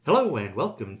Hello and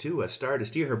welcome to A Star to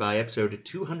Steer Her By, episode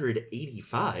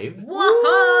 285.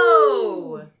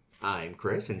 Whoa! I'm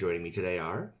Chris, and joining me today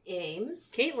are...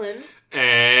 Ames. Caitlin.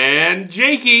 And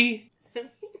Jakey.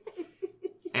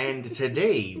 And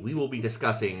today we will be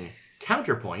discussing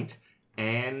Counterpoint,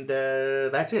 and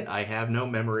that's it. I have no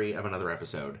memory of another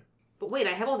episode. But wait,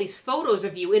 I have all these photos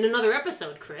of you in another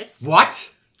episode, Chris.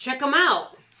 What? Check them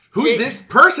out. Who's this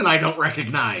person I don't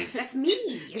recognize? That's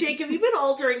me. Jake, have you been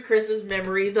altering Chris's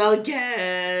memories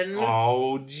again?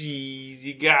 Oh, jeez,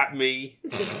 you got me.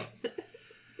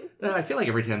 I feel like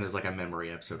every time there's like a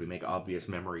memory episode, we make obvious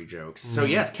memory jokes. So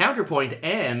yes, Counterpoint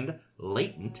and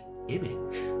Latent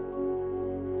Image.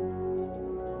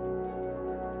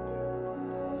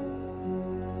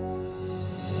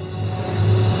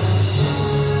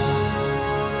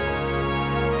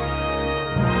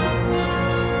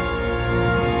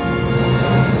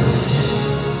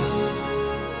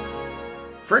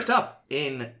 First up,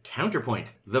 in Counterpoint,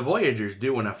 the Voyagers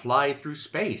doing a fly through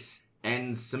space,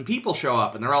 and some people show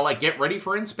up, and they're all like, get ready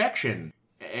for inspection.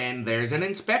 And there's an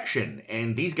inspection,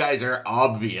 and these guys are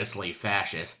obviously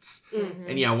fascists. Mm-hmm.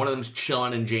 And, one of them's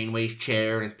chilling in Janeway's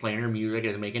chair, and is playing her music,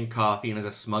 and is making coffee, and is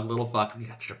a smug little fuck, and he's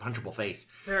got such a punchable face.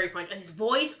 Very punch. His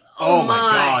voice? Oh my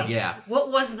god, yeah. What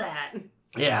was that?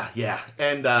 Yeah.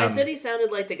 And, I said he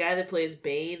sounded like the guy that plays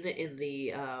Bane in the,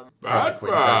 Harley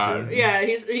Quinn cartoon. Yeah,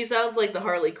 he sounds like the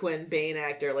Harley Quinn Bane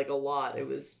actor, like, a lot. It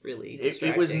was really distracting.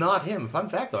 It was not him. Fun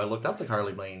fact, though, I looked up the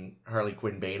Harley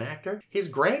Quinn Bane actor. His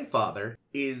grandfather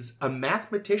is a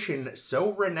mathematician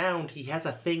so renowned he has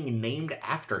a thing named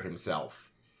after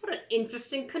himself. What an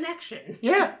interesting connection.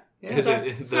 Yeah.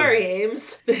 Sorry,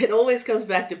 Ames. It always comes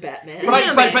back to Batman.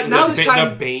 But now this time...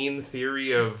 The Bane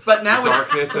theory of but now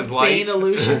darkness and light. Bane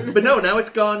illusion. But no, now it's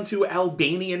gone to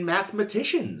Albanian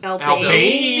mathematicians.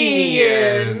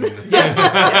 Albanian! Yes.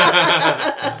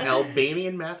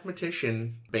 Albanian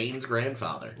mathematician, Bane's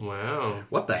grandfather. Wow.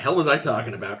 What the hell was I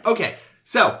talking about? Okay,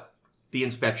 so, the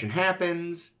inspection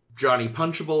happens. Johnny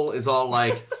Punchable is all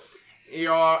like...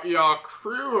 Your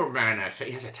crew manifest...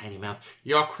 He has a tiny mouth.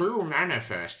 Your crew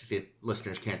manifest... The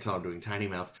listeners can't tell I'm doing tiny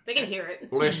mouth. They can hear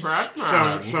it. List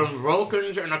some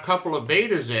Vulcans and a couple of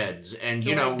Beta Zeds. And,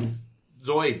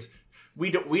 Zoids.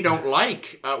 We don't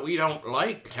like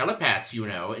telepaths,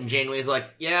 And Janeway's like,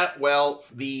 yeah, well,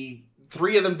 the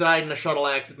 3 of them died in a shuttle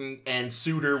accident, and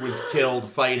Suitor was killed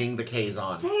fighting the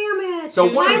Kazon. Damn it! So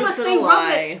why must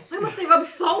they rub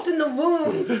salt in the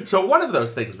wound? So one of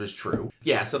those things was true.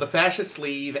 Yeah, so the Fascist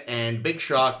Sleeve and Big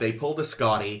Shock, they pulled a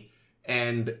Scotty,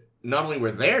 and not only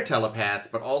were there telepaths,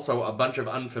 but also a bunch of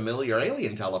unfamiliar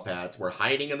alien telepaths were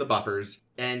hiding in the buffers.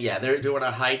 And yeah, they're doing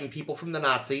a hiding people from the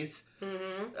Nazis.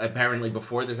 Mm-hmm. Apparently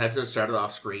before this episode started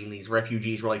off screen, these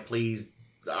refugees were like, please,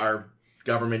 our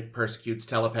government persecutes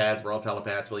telepaths, we're all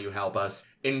telepaths, will you help us?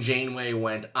 And Janeway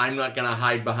went, I'm not gonna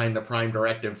hide behind the Prime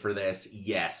Directive for this,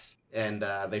 yes. And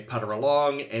they put her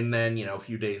along, and then, a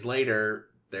few days later,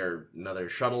 another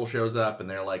shuttle shows up, and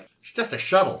they're like, it's just a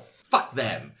shuttle, fuck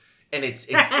them. And it's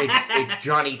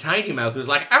Johnny Tinymouth who's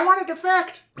like, I want to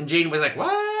defect. And Janeway's like, what?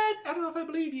 I don't know if I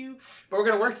believe you. But we're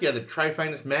gonna work together to try to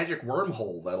find this magic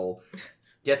wormhole that'll...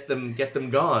 Get them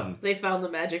gone. They found the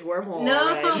magic wormhole.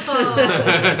 No.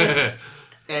 Right?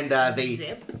 And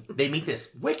they meet this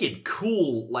wicked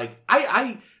cool,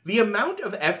 the amount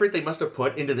of effort they must have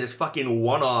put into this fucking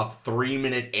one-off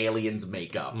 3-minute aliens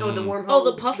makeup. Oh, the wormhole. Oh,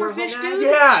 the pufferfish dude?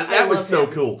 Yeah, that was so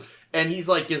cool. And he's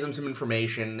like, gives him some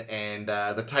information, and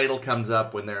the title comes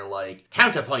up when they're like,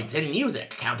 Counterpoints in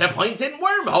music, Counterpoints in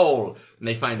wormhole. And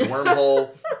they find the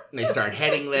wormhole, and they start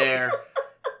heading there.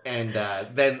 And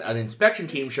then an inspection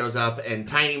team shows up, and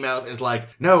Tinymouth is like,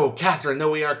 no, Catherine,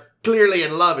 though we are clearly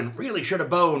in love and really should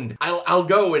have boned, I'll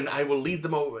go and I will lead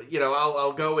them over,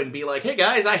 I'll go and be like, hey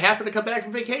guys, I happen to come back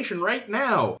from vacation right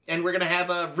now, and we're gonna have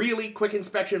a really quick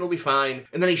inspection, it'll be fine.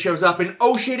 And then he shows up, and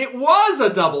oh shit, it was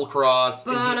a double cross.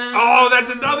 Oh, that's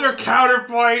another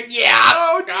counterpoint. Yeah.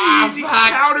 Oh, jeez, he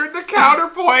countered the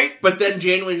counterpoint. But then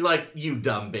Janeway's like, you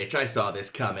dumb bitch, I saw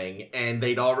this coming. And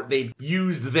they'd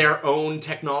used their own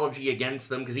technology against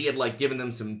them, because he had given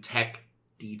them some tech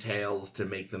details to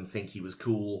make them think he was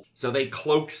cool. So they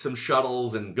cloaked some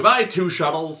shuttles, and goodbye 2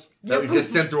 shuttles that we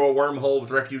just sent through a wormhole with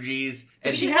refugees.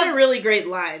 And she had a really great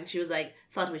line. She was like,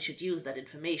 thought we should use that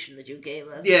information that you gave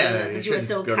us. Yeah. Since you were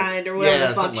so kind or whatever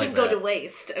the fuck. Shouldn't go to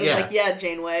waste. I was like, yeah,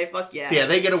 Janeway, fuck yeah. So yeah,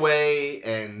 they get away,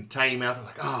 and Tinymouth is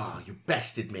like, oh, you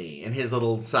bested me. And his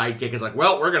little sidekick is like,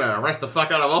 well, we're gonna arrest the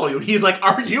fuck out of all of you. And he's like,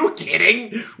 are you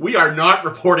kidding? We are not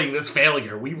reporting this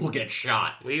failure. We will get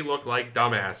shot. We look like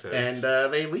dumbasses.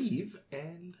 And they leave,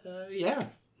 and yeah.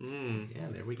 Yeah,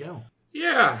 there we go.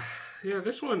 Yeah. Yeah,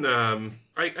 this one,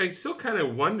 I still kind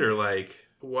of wonder, like,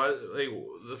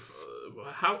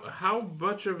 how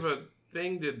much of a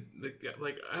thing did,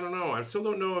 like, I don't know. I still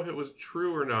don't know if it was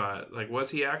true or not. Like, was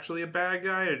he actually a bad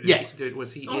guy? Or Yes.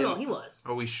 Was he? Oh no, he was.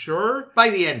 Are we sure? By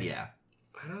the end, yeah.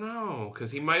 I don't know,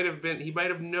 because he might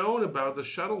have known about the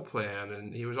shuttle plan,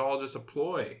 and he was all just a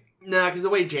ploy. Nah, because the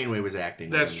way Janeway was acting.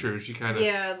 That's true. She kind of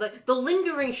Yeah, the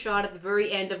lingering shot at the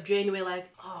very end of Janeway, like,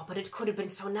 oh, but it could have been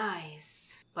so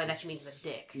nice. By that she means the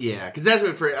dick. Yeah, because that's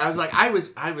what I was like. I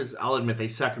was. I'll admit they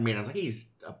suckered me, and I was like, he's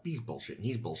bullshitting.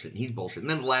 He's bullshitting. He's bullshitting. And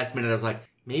then the last minute, I was like,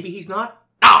 maybe he's not.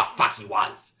 Ah, fuck, he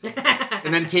was.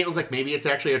 And then Caitlin's like, maybe it's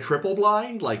actually a triple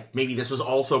blind. Like maybe this was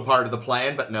also part of the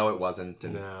plan, but no, it wasn't.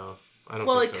 And, no. I don't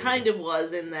Well, think it so kind of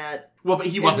was in that. well, but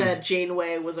he in wasn't. that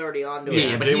Janeway was already onto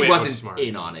Yeah, it. but Janeway he was wasn't smart.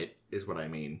 in on it. Is what I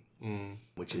mean. Mm.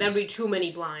 Which is That'd be too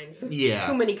many blinds. Yeah.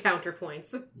 Too many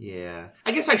counterpoints. Yeah.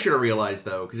 I guess I should have realized,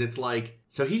 though, because it's like,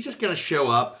 so he's just going to show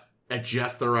up at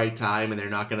just the right time, and they're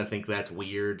not going to think that's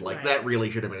weird. Like, Right. that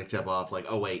really should have been a tip off. Like,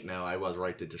 oh, wait, no, I was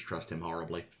right to distrust him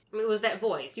horribly. I mean, it was that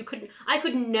voice. I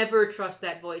could never trust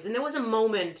that voice. And there was a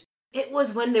moment, it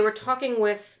was when they were talking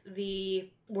with the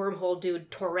wormhole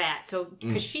dude, Torat. So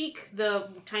Kashyyyk, the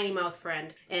tiny mouth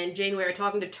friend, and Janeway are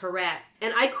talking to Torat.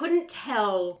 And I couldn't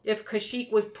tell if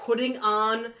Kashyyyk was putting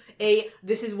on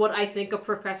this is what I think a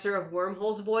professor of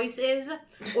wormholes voice is,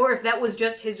 or if that was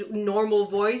just his normal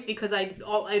voice, because I'd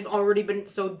already been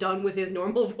so done with his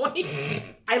normal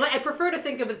voice. I prefer to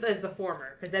think of it as the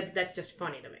former, because that's just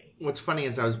funny to me. What's funny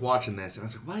is I was watching this, and I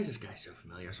was like, why is this guy so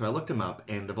familiar? So I looked him up,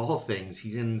 and of all things,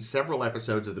 he's in several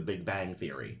episodes of The Big Bang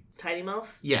Theory. Tiny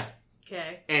Mouth? Yeah.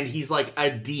 Okay. And he's like a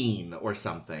dean or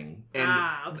something. And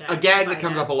Okay. a gag that Buy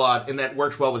comes that. up a lot, and that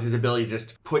works well with his ability to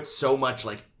just put so much,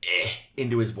 like,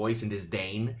 into his voice and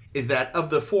disdain, is that of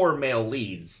the 4 male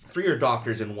leads, 3 are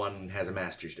doctors and 1 has a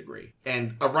master's degree.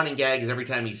 And a running gag is every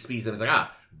time he speaks them, it's like,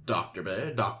 Dr.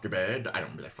 Bed, I don't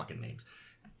remember their fucking names.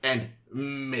 And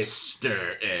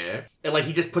Mr. And, like,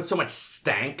 he just puts so much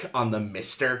stank on the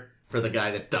Mr. for the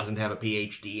guy that doesn't have a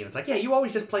PhD. And it's like, yeah, you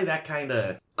always just play that kind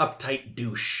of uptight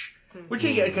douche. Which,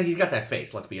 because he's got that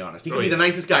face, let's be honest. He could be the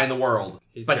nicest guy in the world,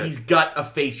 but he's got a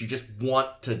face you just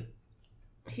want to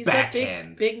He's got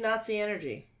backhand. big Nazi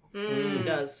energy. He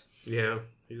does. Yeah,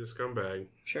 he's a scumbag.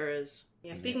 Sure is.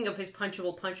 Yeah, speaking of his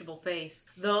punchable face,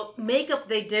 the makeup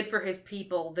they did for his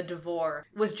people, the Devore,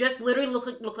 was just literally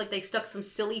looked like they stuck some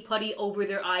silly putty over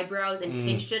their eyebrows and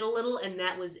pinched it a little, and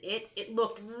that was it. It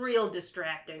looked real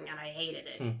distracting, and I hated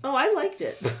it. Oh, I liked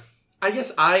it. I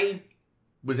guess I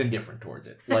was indifferent towards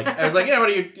it. Like, I was like, yeah,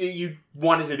 what you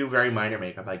wanted to do very minor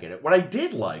makeup, I get it. What I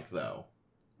did like, though,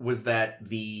 was that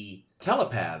the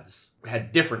telepaths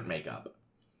had different makeup.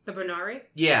 The Bernari?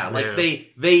 Yeah, like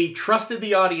they trusted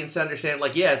the audience to understand,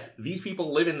 like, yes, these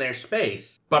people live in their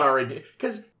space, but are,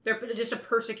 because They're just a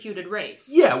persecuted race.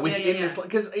 yeah, within this,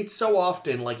 because it's so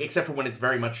often, like, except for when it's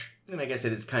very much, and I guess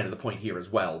it is kind of the point here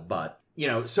as well, but, you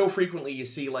know, so frequently you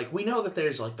see, like, we know that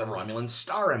there's, like, the Romulan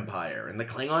Star Empire and the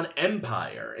Klingon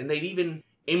Empire, and they've even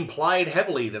implied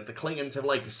heavily that the Klingons have,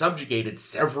 like, subjugated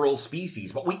several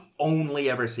species, but we only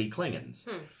ever see Klingons.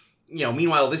 You know,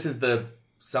 meanwhile, this is the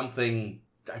something,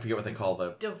 I forget what they call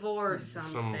the... Devore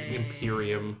something. Some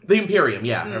Imperium. The Imperium,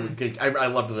 yeah. Because I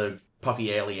loved the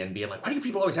puffy alien being like, why do you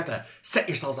people always have to set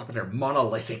yourselves up under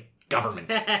monolithic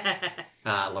governments?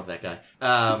 I love that guy.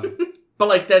 But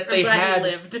like that they I'm glad had... he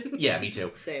lived. Yeah, me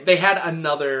too. Same. They had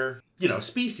another,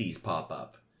 species pop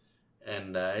up.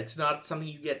 And it's not something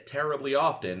you get terribly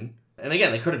often. And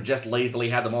again, they could have just lazily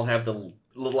had them all have the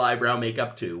little eyebrow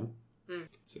makeup too.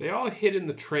 So they all hid in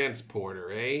the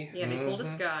transporter, eh? Yeah, they pulled a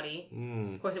Scotty.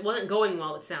 Mm. Of course, it wasn't going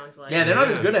well, it sounds like. Yeah, they're not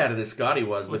as good at it as Scotty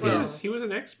was with Well, his... He was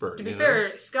an expert. To be you know?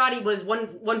 fair, Scotty was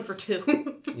one for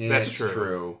 2. Yeah, That's it's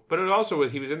true. But it also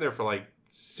was, he was in there for like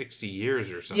 60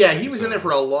 years or something. Yeah, he was in there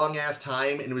for a long ass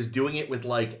time and was doing it with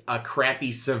like a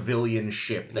crappy civilian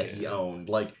ship that he owned.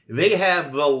 Like, they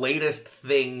have the latest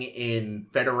thing in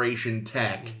Federation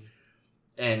tech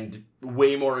and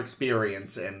way more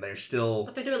experience, and they're still...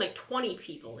 But they're doing like 20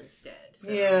 people instead.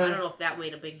 So Yeah. I don't know if that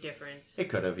made a big difference. It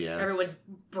could have, yeah. Everyone's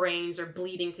brains are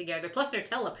bleeding together. Plus, they're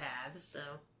telepaths, so.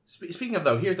 Speaking of,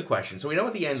 though, here's the question. So we know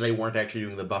at the end they weren't actually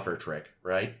doing the buffer trick,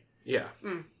 right? Yeah.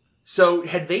 So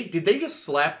did they just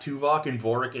slap Tuvok and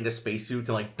Vorik into spacesuits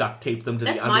and like duct tape them to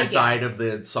That's the my underside guess. of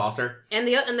the saucer? And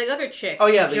the other chick. Oh,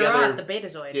 yeah, the Gerard, other- the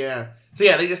Betazoid. Yeah. So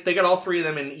yeah, they got all 3 of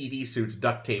them in EV suits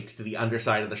duct taped to the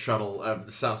underside of the shuttle of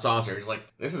the saucer. It's like,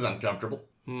 this is uncomfortable.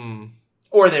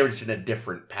 Or they were just in a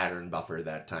different pattern buffer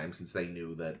that time, since they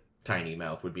knew that Tiny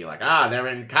Mouth would be like, they're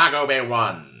in Cargo Bay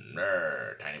 1.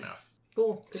 Tiny Mouth.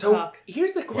 Cool. Good So talk.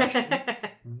 here's the question.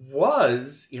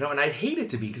 Was, and I'd hate it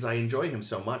to be, because I enjoy him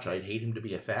so much, I'd hate him to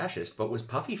be a fascist, but was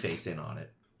Puffy Face in on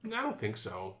it? I don't think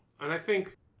so. And I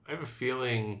have a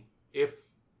feeling if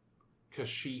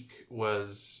Kashyyyk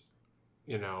was,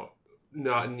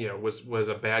 not, was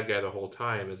a bad guy the whole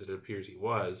time, as it appears he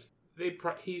was,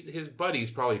 his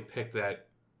buddies probably picked that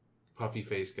Puffy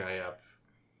Face guy up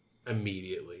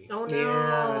immediately. Oh no,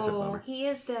 Yeah, that's a bummer. he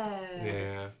is dead.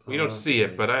 Yeah. We don't see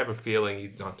it, but I have a feeling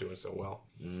he's not doing so well.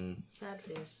 Sad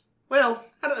face. Well,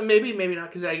 I don't know, maybe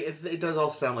not, because it does all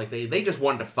sound like they just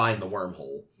wanted to find the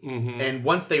wormhole. Mm-hmm. And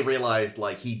once they realized,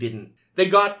 they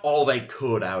got all they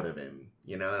could out of him.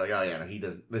 They're like, oh yeah, no, he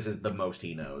doesn't, this is the most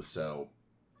he knows, so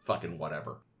fucking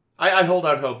whatever. I hold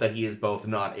out hope that he is both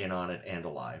not in on it and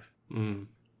alive. Mm.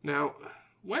 Now,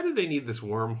 why do they need this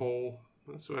wormhole?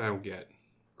 That's what I don't get.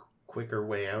 Quicker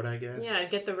way out, I guess? Yeah,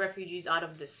 get the refugees out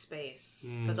of this space,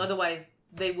 Mm. because otherwise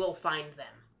they will find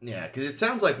them. Yeah, because it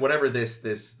sounds like whatever this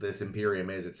Imperium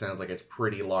is, it sounds like it's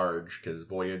pretty large, because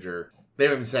Voyager, they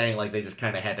were even saying they just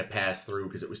kind of had to pass through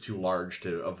because it was too large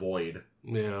to avoid.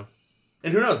 Yeah.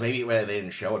 And who knows, maybe they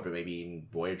didn't show it, but maybe even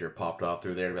Voyager popped off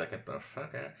through there to be like, what the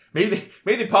fuck? Maybe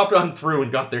they popped on through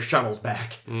and got their shuttles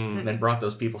back, and then brought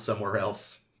those people somewhere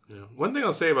else. Yeah. One thing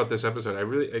I'll say about this episode,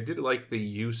 I did like the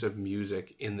use of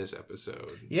music in this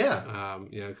episode. Yeah.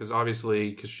 Because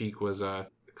obviously Kashyyyk was a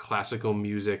classical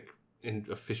music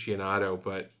aficionado,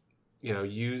 but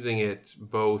using it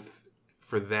both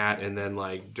for that and then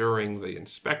during the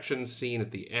inspection scene at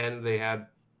the end, they had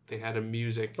a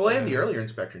music. Well, and the earlier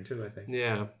inspection too, I think.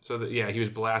 Yeah. So he was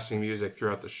blasting music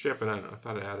throughout the ship, and I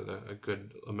thought it added a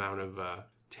good amount of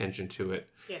tension to it.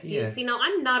 Yeah, see, now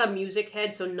I'm not a music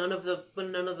head, so none of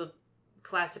the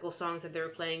classical songs that they were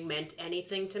playing meant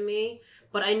anything to me.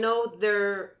 But I know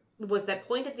there was that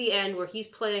point at the end where he's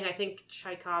playing, I think,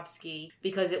 Tchaikovsky,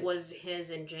 because it was his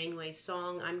and Janeway's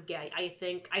song.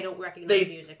 I don't recognize the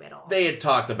music at all. They had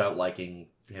talked about liking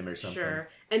him or something. Sure.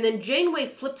 And then Janeway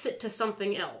flips it to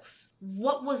something else.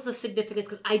 What was the significance?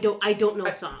 Because I don't know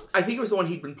songs. I think it was the one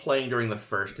he'd been playing during the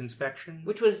first inspection.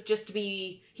 Which was just to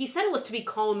be... He said it was to be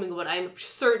calming, but I'm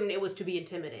certain it was to be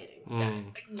intimidating. Yeah.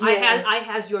 I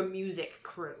has your music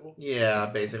crew. Yeah,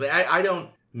 basically. I don't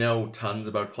know tons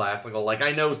about classical.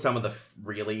 I know some of the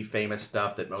really famous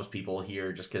stuff that most people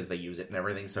hear just because they use it and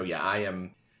everything. So yeah, I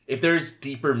am... If there's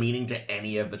deeper meaning to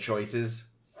any of the choices...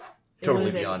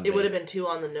 Totally beyond me. It would have been too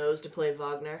on the nose to play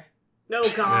Wagner.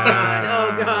 Oh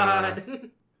God! Oh God!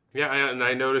 Yeah, and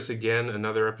I noticed again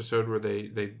another episode where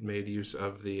they made use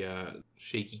of the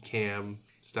shaky cam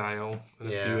style in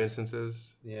a few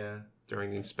instances. Yeah.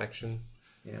 During the inspection.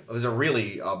 Yeah. Well, there's a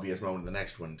really obvious moment in the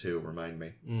next one too. Remind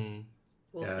me.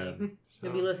 We'll see. So.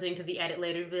 You'll be listening to the edit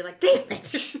later and be like, "Damn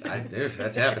it!"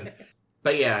 That's happened.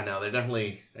 But yeah, no, they're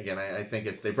definitely, again, I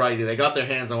think they probably do. They got their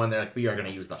hands on one. They're like, we are going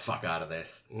to use the fuck out of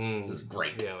this. This is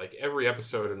great. Yeah, every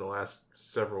episode in the last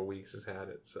several weeks has had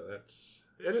it. So it's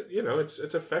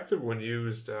effective when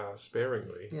used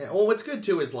sparingly. Yeah, well, what's good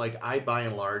too is, I by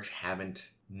and large haven't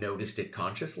noticed it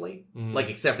consciously.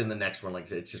 Except in the next one, I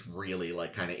said, it's just really,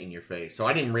 kind of in your face. So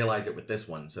I didn't realize it with this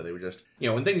one. So they were just,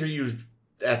 when things are used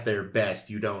at their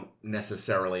best, you don't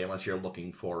necessarily, unless you're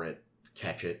looking for it,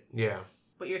 catch it. Yeah.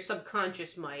 But your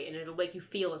subconscious might, and it'll make you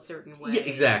feel a certain way. Yeah,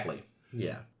 exactly.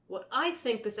 Yeah. What I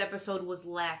think this episode was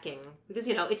lacking, because,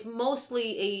 it's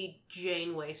mostly a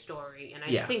Janeway story, and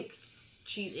I think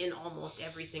she's in almost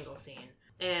every single scene.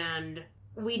 And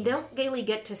we don't really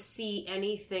get to see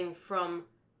anything from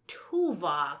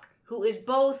Tuvok, who is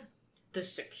both the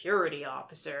security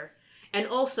officer and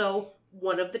also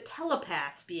one of the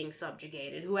telepaths being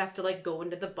subjugated, who has to, go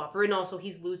into the buffer, and also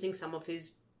he's losing some of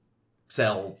his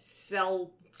Cell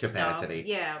capacity. Stuff.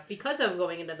 Yeah, because of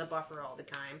going into the buffer all the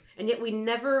time. And yet we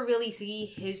never really see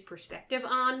his perspective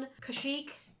on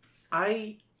Kashyyyk.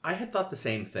 I had thought the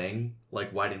same thing.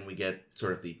 Why didn't we get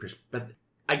sort of but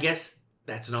I guess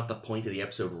that's not the point of the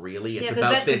episode, really. It's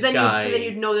about this guy. Then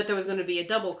you'd know that there was going to be a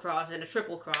double cross and a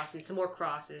triple cross and some more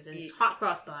crosses and hot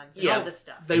cross buns and all this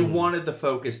stuff. They wanted the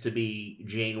focus to be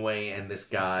Janeway and this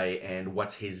guy and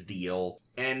what's his deal.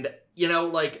 And,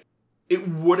 it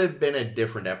would have been a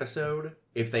different episode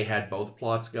if they had both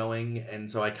plots going, and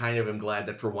so I kind of am glad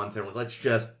that for once they were like,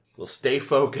 we'll stay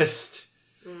focused.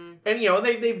 And,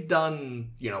 they've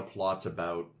done, plots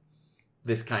about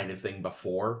this kind of thing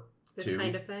before, This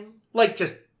kind of thing?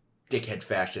 Just dickhead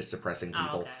fascists suppressing people.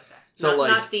 Oh, okay. So,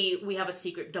 not we have a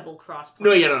secret double cross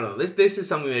plan. No. This is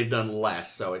something they've done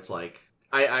less, so it's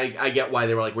I get why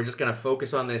they were we're just going to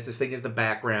focus on this. This thing is the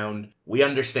background. We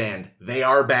understand. They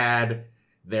are bad.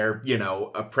 They're,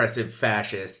 oppressive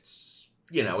fascists.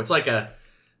 It's like a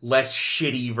less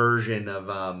shitty version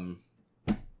of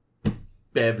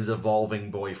Bev's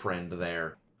evolving boyfriend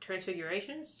there.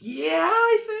 Transfigurations? Yeah,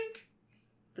 I think.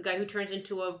 The guy who turns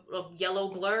into a yellow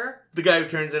blur? The guy who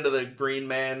turns into the green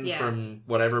man Yeah. from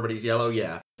whatever, but he's yellow,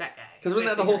 yeah. That guy. Because wasn't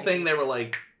that the whole thing? They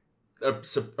Transfigurations. were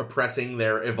like oppressing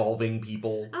their evolving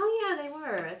people, Oh, yeah, they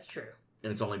were. That's true.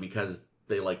 and it's only because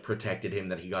they like protected him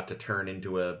that he got to turn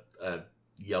into a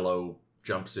yellow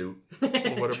jumpsuit.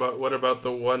 What about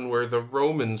the one where the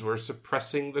Romans were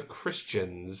suppressing the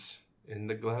Christians in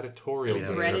the gladiatorial We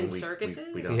don't- Bread games? and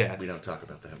circuses? We don't. Yes. We don't talk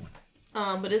about that one.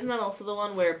 But isn't that also the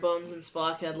one where Bones and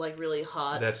Spock had like really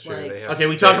hot? That's true. Like, They have Okay,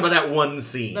 we steak. talked about that one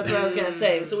scene. that's what I was gonna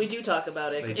say. So we do talk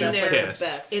about it because They that's do like kiss. the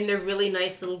best. In their really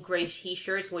nice little gray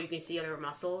t-shirts where you can see their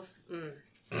muscles.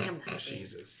 Damn, that's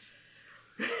Jesus.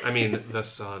 I mean, the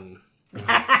sun. the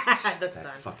That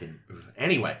sun. fucking.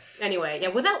 Anyway, Anyway, yeah,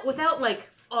 without like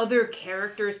other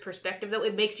characters' perspective though,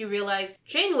 it makes you realize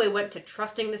Janeway went to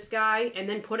trusting this guy and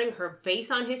then putting her face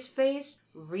on his face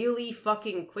really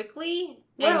fucking quickly.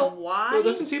 Well- and why? Well, it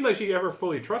doesn't seem like she ever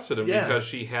fully trusted him Yeah. because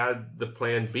she had the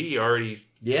plan B already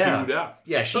Yeah. queued up.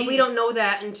 yeah, she. But we don't know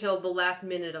that until the last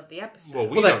minute of the episode. Well,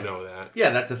 we Well, that- don't know that. Yeah,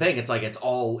 that's the thing. It's like it's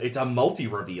a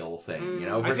multi-reveal thing, you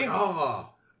know. Mm. I Versus, think- oh,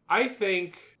 I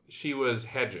think she was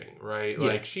hedging, right? Yeah.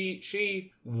 Like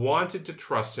she wanted to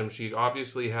trust him. She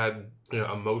obviously had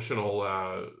emotional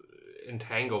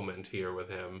entanglement here with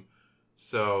him,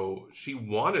 so she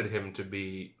wanted him to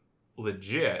be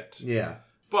legit. yeah,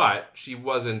 But she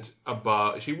wasn't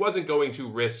going to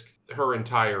risk her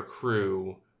entire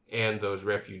crew and those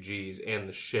refugees and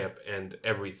the ship and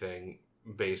everything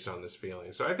based on this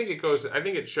feeling. So I think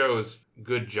it shows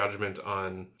good judgment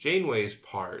on Janeway's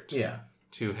part yeah,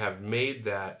 to have made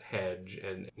that hedge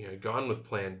and gone with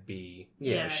plan B.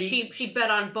 yeah. She bet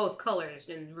on both colors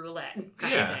in roulette.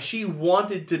 kind of Yeah. thing. She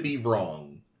wanted to be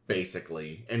wrong,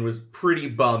 basically, and was pretty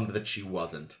bummed that she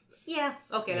wasn't. Yeah.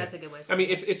 Okay, Yeah. that's a good way. I mean,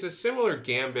 it's a similar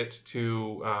gambit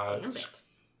to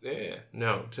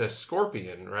Gambit. to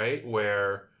Scorpion, right?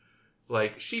 Where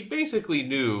like she basically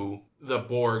knew the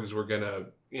Borgs were gonna,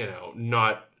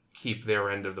 not keep their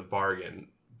end of the bargain.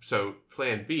 So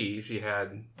plan B, she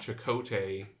had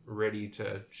Chakotay ready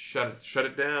to shut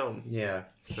it down. Yeah,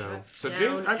 So Shut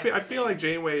Jane, down I feel like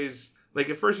Janeway's like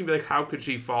at first you'd be like, how could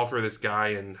she fall for this guy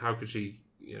and how could she,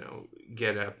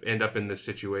 end up in this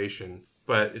situation?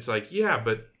 But it's like, yeah,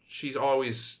 but she's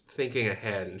always thinking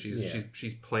ahead and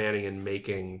she's planning and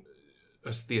making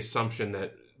the assumption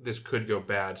that this could go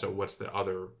bad. So what's the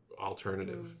other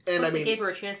alternative? and Plus, I mean, it gave her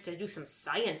a chance to do some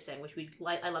sciencing, which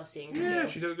I love seeing her Yeah, do.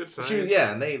 she does a good science.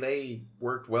 and they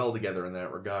worked well together in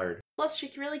that regard. Plus,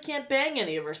 she really can't bang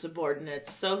any of her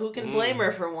subordinates, so who can blame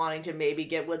her for wanting to maybe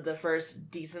get with the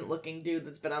first decent-looking dude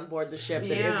that's been on board the ship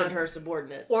that Yeah. isn't her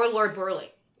subordinate? Or Lord Burleigh.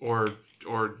 or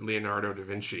Leonardo da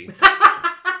Vinci.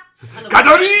 Son of a-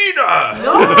 Catarina!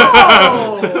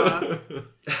 No!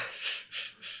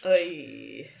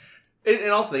 Oy.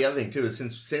 And also the other thing too is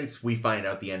since we find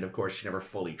out the end, of course, she never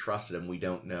fully trusted him. We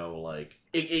don't know, like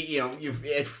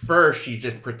at first she's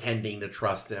just pretending to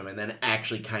trust him, and then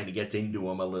actually kind of gets into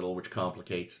him a little, which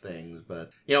complicates things.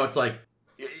 But it's like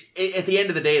at the end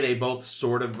of the day, they both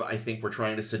sort of, I think, were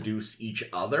trying to seduce each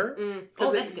other.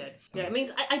 Oh, that's good. Yeah, it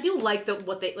means I do like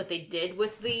what they did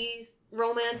with the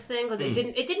romance thing because it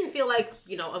didn't feel like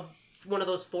one of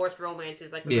those forced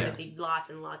romances like we're Yeah. gonna see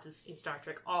lots and lots in Star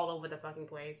Trek all over the fucking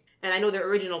place. And I know their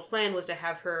original plan was to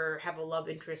have her have a love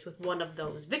interest with one of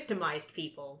those victimized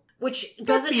people, which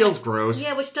That feels gross.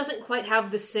 Yeah, which doesn't quite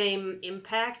have the same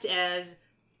impact as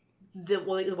the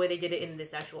way they did it in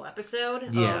this actual episode.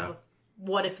 Yeah. Of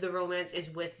what if the romance is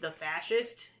with the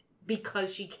fascist?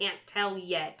 Because she can't tell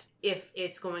yet if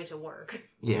it's going to work.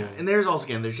 Yeah, and there's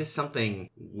just something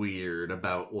weird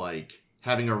about like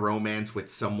having a romance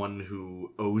with someone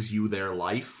who owes you their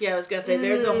life. Yeah, I was gonna say,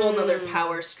 there's a whole nother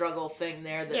power struggle thing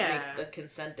there that Yeah. makes the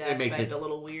consent It makes aspect it- a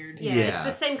little weird. Yeah, Yeah. it's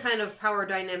the same kind of power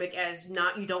dynamic as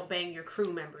you don't bang your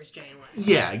crew members, Janeway.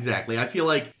 Yeah, exactly. I feel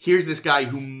like here's this guy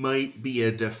who might be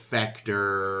a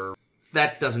defector.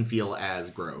 That doesn't feel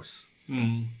as gross.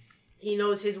 He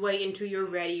knows his way into your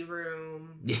ready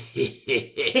room.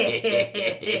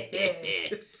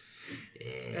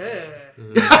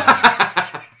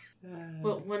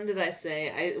 Well, when did I say?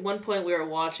 At one point we were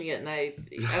watching it, and I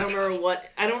don't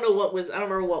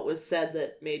remember what was said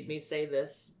that made me say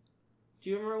this. Do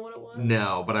you remember what it was?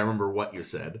 No, but I remember what you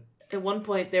said. At one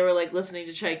point they were like listening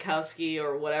to Tchaikovsky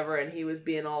or whatever, and he was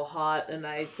being all hot, and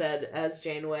I said as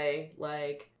Janeway,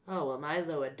 like, "Oh, well, my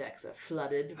lower decks are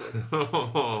flooded with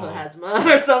plasma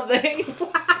or something."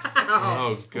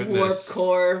 Oh, goodness. Warp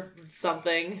core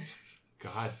something.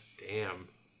 God damn.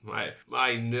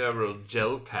 My neural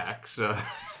gel packs. Are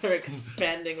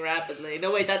expanding rapidly.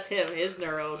 No, wait, that's him. His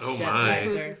neuro Oh,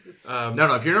 jetpacks are...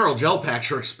 No, if your neural gel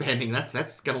packs are expanding,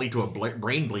 that's going to lead to a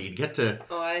brain bleed. Get to...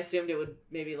 Oh, I assumed it would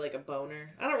maybe like a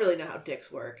boner. I don't really know how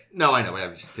dicks work. No, I know,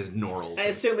 because neurals. I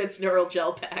assume it's neural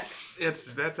gel packs.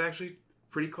 That's actually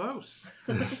pretty close.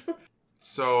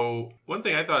 So, one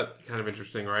thing I thought kind of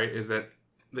interesting, right, is that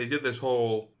they did this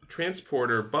whole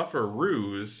transporter buffer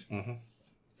ruse, Mm-hmm.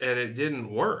 and it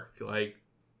didn't work. Like,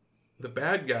 the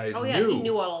bad guys Oh, yeah, knew. he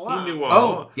knew all along. He knew all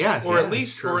Oh, along. yeah. Or yeah, at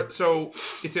least, true. so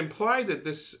it's implied that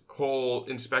this whole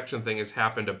inspection thing has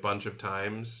happened a bunch of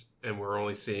times, and we're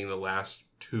only seeing the last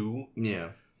 2. Yeah.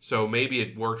 So maybe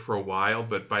it worked for a while,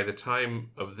 but by the time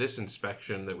of this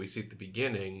inspection that we see at the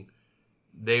beginning,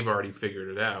 they've already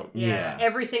figured it out. Yeah.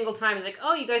 Every single time it's like,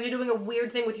 oh, you guys are doing a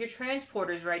weird thing with your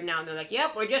transporters right now. And they're like,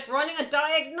 yep, we're just running a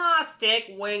diagnostic.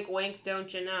 Wink, wink,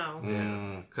 don't you know?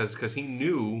 Mm. Because he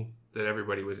knew that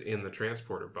everybody was in the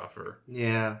transporter buffer.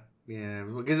 Yeah. Yeah.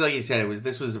 Because like you said,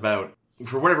 this was about,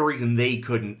 for whatever reason, they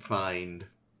couldn't find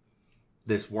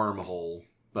this wormhole,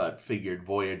 but figured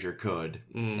Voyager could.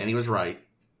 Mm. And he was right.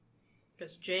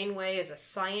 Because Janeway is a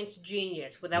science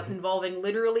genius without involving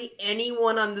literally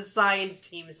anyone on the science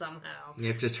team somehow.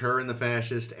 Yep, just her and the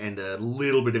fascist and a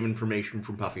little bit of information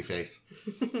from Puffy Face.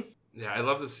 Yeah, I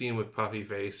love the scene with Puffy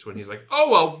Face when he's like,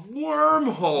 "Oh, a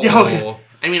wormhole." Oh, yeah.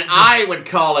 I mean, I would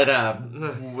call it a...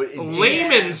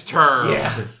 Layman's term.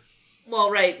 Yeah. Well,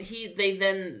 right.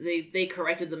 They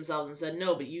corrected themselves and said,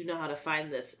 no, but you know how to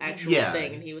find this actual Yeah.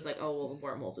 thing. And he was like, oh, well, the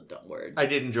wormhole's a dumb word. I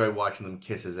did enjoy watching them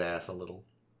kiss his ass a little.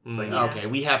 It's like, Yeah. okay,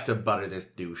 we have to butter this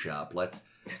douche up. Let's...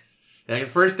 Like, at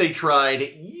first they tried,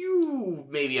 you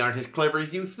maybe aren't as clever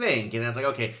as you think. And it's like,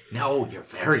 okay, no, you're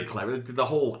very clever. The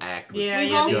whole act was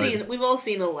Yeah, We've all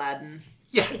seen Aladdin.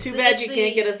 Yeah. Too bad you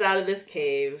can't get us out of this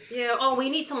cave. Yeah, oh, we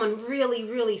need someone really,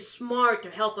 really smart to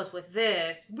help us with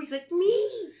this. He's like, me!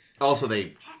 Also,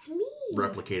 they That's me!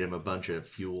 replicate him a bunch of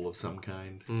fuel of some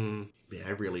kind. Mm. Yeah, I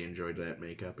really enjoyed that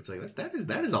makeup. It's like,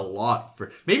 that is a lot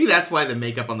for... Maybe that's why the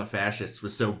makeup on the fascists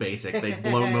was so basic. They'd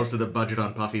blown most of the budget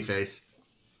on Puffy Face.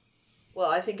 Well,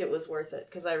 I think it was worth it,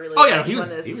 because I really Oh, yeah, liked he when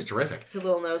was terrific. his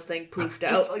little nose thing poofed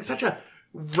out. Just like such a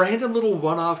random little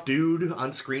one-off dude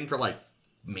on screen for like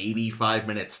maybe 5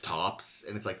 minutes tops.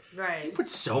 And it's like, you Right. put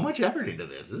so much effort into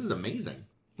this. This is amazing.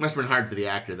 Must have been hard for the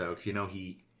actor, though, because,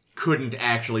 he couldn't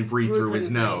actually breathe through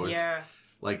his nose. Yeah.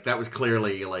 Like, that was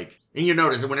clearly, like... And you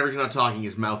notice that whenever he's not talking,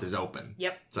 his mouth is open.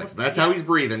 Yep. It's like, so that's how he's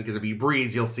breathing, because if he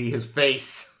breathes, you'll see his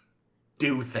face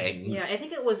do things. Yeah, I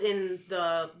think it was in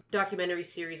the documentary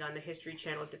series on the History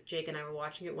Channel that Jake and I were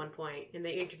watching at one point, and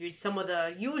they interviewed some of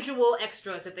the usual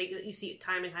extras that you see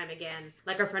time and time again,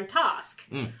 like our friend Tosk,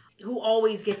 who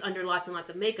always gets under lots and lots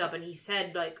of makeup, and he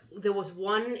said, like, there was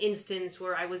one instance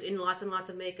where I was in lots and lots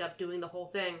of makeup doing the whole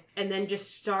thing, and then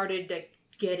just started, like,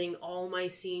 getting all my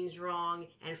scenes wrong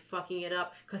and fucking it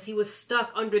up, because he was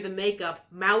stuck under the makeup,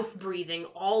 mouth breathing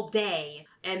all day,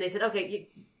 and they said, okay,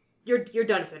 You're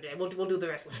done for the day. We'll do the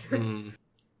rest later. Mm.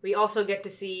 We also get to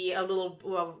see a little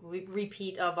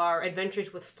repeat of our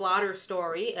Adventures with Flodder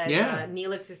story as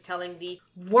Neelix is telling the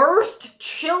worst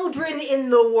children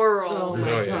in the world. Oh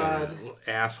my god.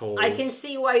 Assholes. I can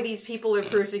see why these people are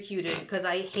persecuted, because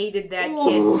I hated that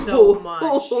kid so much.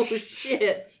 Oh,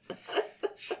 shit.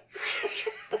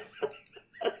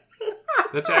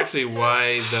 That's actually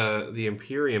why the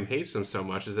Imperium hates them so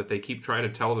much, is that they keep trying to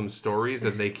tell them stories,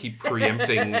 that they keep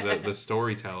preempting the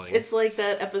storytelling. It's like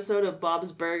that episode of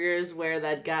Bob's Burgers where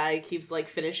that guy keeps, like,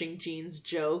 finishing Gene's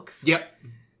jokes. Yep.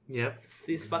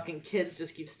 These fucking kids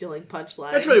just keep stealing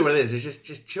punchlines. That's really what it is. It's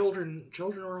just children.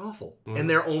 Children are awful, and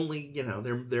they're only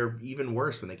they're even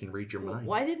worse when they can read your mind.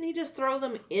 Why didn't he just throw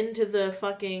them into the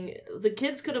fucking... The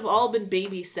kids could have all been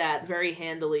babysat very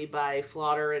handily by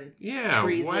Flodder and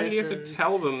Treasus why do you have to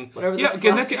tell them? whatever the Again,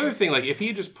 fuck. that's the other thing. Like, if he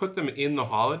had just put them in the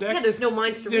holodeck, Yeah, there's no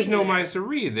minds to read. there's no there. minds to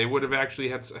read. They would have actually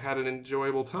had an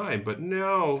enjoyable time. But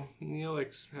no,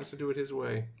 Neelix has to do it his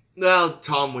way. Well,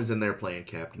 Tom was in there playing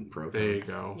Captain Proton. There you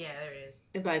go. Yeah, there it is.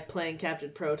 And by playing Captain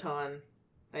Proton,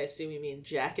 I assume you mean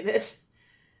jacking it.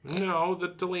 No, the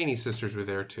Delaney sisters were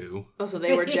there too. Oh, so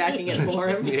they were jacking it for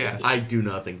him? Yeah. I do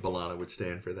not think B'Elanna would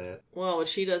stand for that. Well, what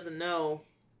she doesn't know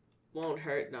won't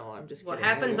hurt. No, I'm just kidding. What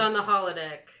happens on the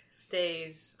holodeck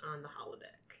stays on the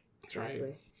holodeck.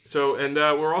 Exactly. So, and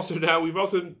we've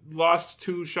also lost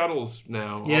 2 shuttles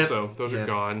now. Yep. Also, those are Yep.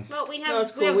 gone. Well, we have, No,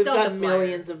 it's we cool. have We've Delta got Flyer.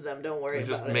 millions of them. Don't worry They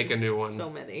about just it. make a new one. So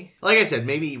many. Like I said,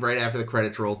 maybe right after the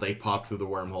credits rolled, they popped through the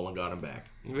wormhole and got him back.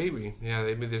 Maybe, yeah.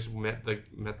 Maybe they just met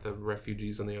the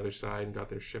refugees on the other side and got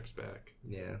their ships back.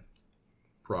 Yeah,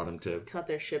 brought him to. Cut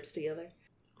their ships together.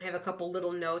 I have a couple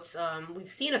little notes. We've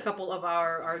seen a couple of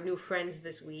our new friends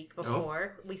this week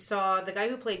before. We saw the guy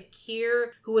who played Kier,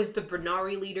 who was the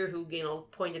Bernari leader, who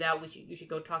pointed out you should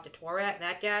go talk to Torak.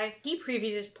 That guy. He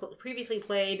previously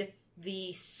played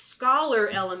the scholar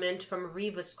element from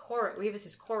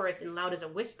Revis's chorus in Loud as a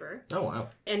Whisper. Oh wow!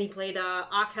 And he played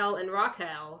Akhel and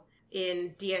Raquel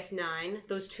in DS9.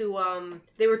 Those two,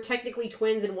 they were technically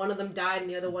twins, and one of them died,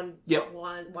 and the other one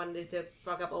wanted to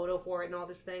fuck up Odo for it and all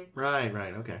this thing. Right,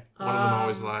 okay. One of them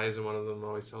always lies, and one of them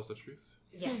always tells the truth.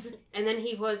 Yes. And then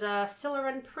he was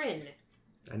Silaran Prin.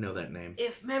 I know that name.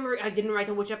 If memory, I didn't write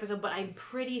down which episode, but I'm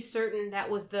pretty certain that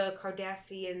was the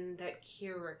Cardassian that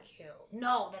Kira killed.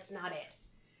 No, that's not it.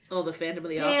 Oh, the Phantom of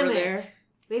the Damn Opera it. there.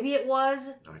 Maybe it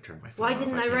was. Oh, I turned my phone Why off.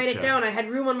 didn't I can't write it check. down? I had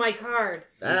room on my card.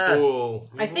 Fool.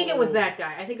 I think it was that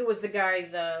guy. I think it was the guy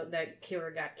that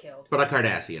Kira got killed. But a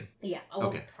Cardassian. Yeah,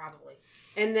 Okay. Probably.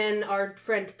 And then our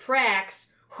friend Prax,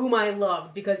 whom I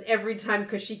loved, because every time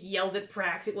Kashyyyk yelled at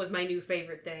Prax, it was my new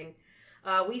favorite thing.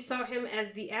 We saw him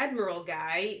as the Admiral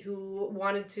guy who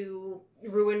wanted to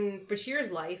ruin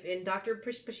Bashir's life in Dr.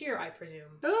 Bashir, I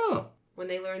presume. Oh, When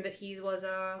they learned that he was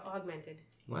augmented.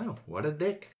 wow, what a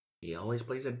dick. He always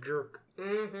plays a jerk.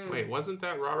 Mm-hmm. Wait, wasn't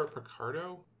that Robert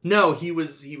Picardo? No, he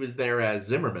was there as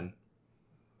Zimmerman.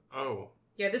 Oh.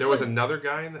 Yeah, this There was another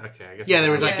guy in okay, I guess. Yeah,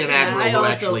 there was like Yeah, an yeah. admiral I who also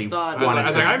actually thought- I wanted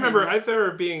was to... like, I remember, I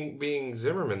thought it being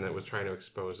Zimmerman that was trying to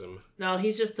expose him. No,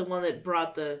 he's just the one that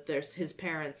brought his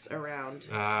parents around.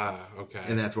 Ah, okay.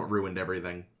 And that's what ruined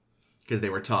everything. Because they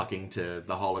were talking to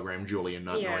the hologram Julian,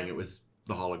 not Yeah. knowing it was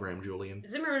the hologram Julian.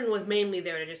 Zimmerman was mainly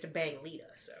there to bang Lita,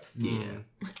 so. Yeah.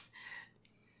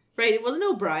 Right, it wasn't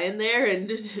O'Brien there, and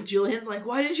Julian's like,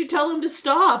 why didn't you tell him to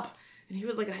stop? And he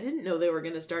was like, I didn't know they were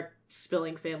going to start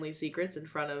spilling family secrets in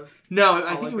front of... No,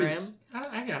 I think it was... Hologram?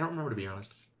 I don't remember, to be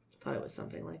honest. thought it was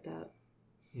something like that.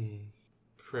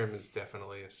 Prim is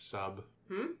definitely a sub.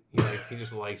 Hmm? He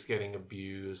just likes getting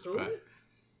abused, Who? but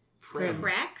Prim.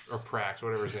 Prax? Or Prax,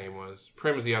 whatever his name was.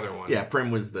 Prim was the other one. Yeah, Prim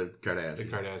was the The Cardassian.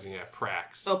 Cardassian, yeah.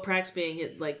 Prax. Oh, Prax being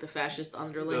the fascist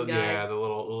underling guy. Yeah, the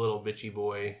little bitchy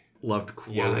boy. Loved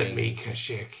Yell at quoting... me,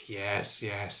 Kashyyyk.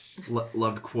 Yes.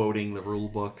 Loved quoting the rule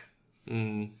book.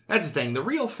 Mm. That's the thing. The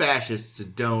real fascists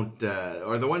don't,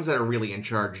 or the ones that are really in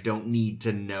charge, don't need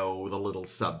to know the little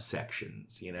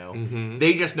subsections, you know? Mm-hmm.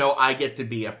 They just know I get to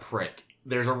be a prick.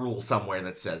 There's a rule somewhere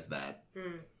that says that.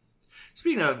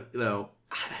 Speaking of, though,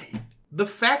 the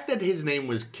fact that his name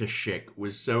was Kashyyyk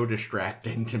was so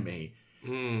distracting to me.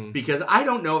 Mm. Because I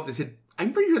don't know if this had...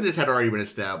 I'm pretty sure this had already been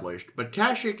established, but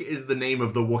Kashyyyk is the name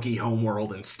of the Wookiee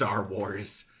homeworld in Star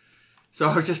Wars. So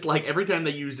I was just like, every time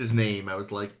they used his name, I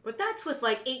was like... But that's with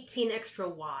 18 extra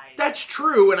Ys. That's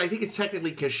true, and I think it's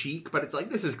technically Kashyyyk, but it's like,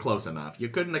 this is close enough. You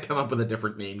couldn't have come up with a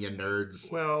different name, you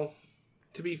nerds. Well,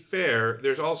 to be fair,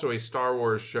 there's also a Star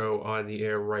Wars show on the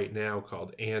air right now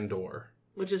called Andor.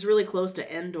 Which is really close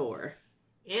to Endor.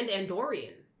 And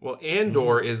Andorian. Well,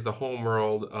 Andor is the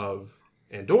homeworld of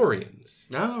Andorians.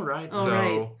 Oh, right. Oh, so,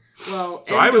 right. Well,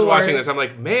 so I was watching this. I'm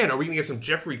like, man, are we gonna get some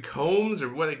Jeffrey Combs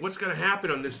or what? Like, what's gonna happen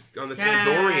on this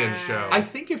Andorian show? I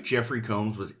think if Jeffrey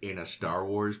Combs was in a Star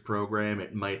Wars program,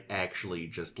 it might actually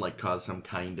just cause some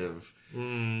kind of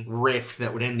rift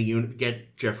that would end the unit.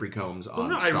 Get Jeffrey Combs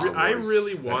on Star Wars. I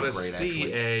really That'd want be to great, see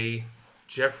actually. a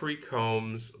Jeffrey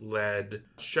Combs led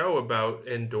show about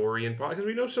Andorian because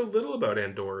we know so little about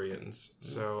Andorians.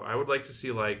 So I would like to see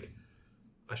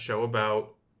a show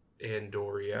about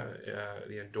Andoria,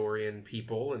 the Andorian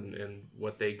people and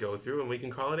what they go through, and we can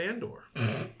call it Andor.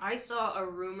 I saw a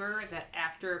rumor that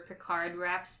after Picard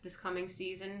wraps this coming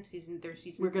season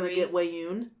We're gonna 3, get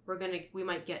Wayun. we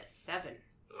might get 7.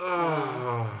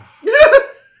 Ah.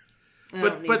 I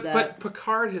don't need But that.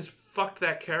 Picard has fucked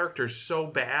that character so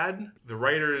bad. The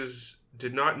writers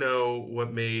did not know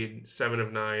what made 7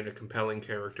 of 9 a compelling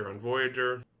character on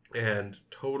Voyager, and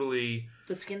totally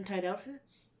The skin-tight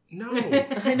outfits? no.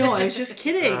 I know, I was just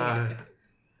kidding.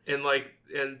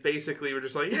 And basically we're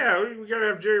just like, yeah, we gotta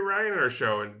have Jerry Ryan on our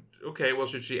show. And okay, well,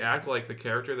 should she act like the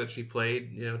character that she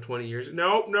played, 20 years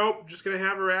ago? Nope, just gonna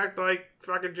have her act like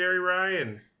fucking Jerry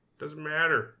Ryan. Doesn't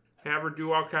matter. Have her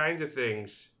do all kinds of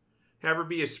things. Have her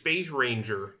be a space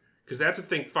ranger. Because that's a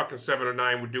thing fucking 7 of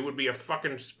 9 would be a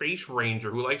fucking space ranger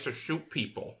who likes to shoot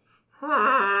people.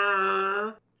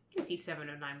 I can see 7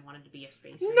 of 9 wanted to be a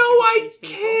space ranger. No, I who shoots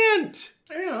people. can't!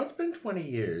 I don't know, it's been 20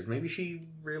 years. Maybe she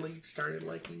really started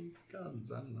liking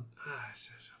guns. I don't know.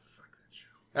 Fuck that show.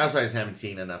 Also, I just haven't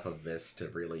seen enough of this to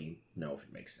really know if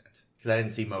it makes sense. Because I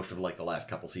didn't see most of the last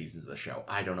couple seasons of the show.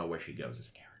 I don't know where she goes as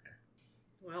a character.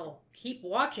 Well, keep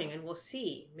watching and we'll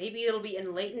see. Maybe it'll be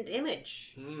in Latent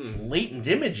Image. Latent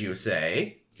Image, you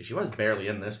say? Because she was barely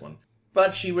in this one.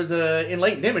 But she was in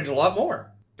Latent Image a lot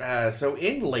more. So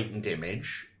in Latent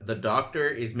Image, the Doctor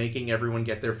is making everyone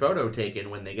get their photo taken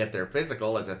when they get their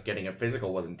physical, as if getting a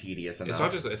physical wasn't tedious enough. It's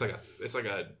not just. It's like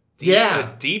a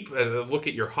deep look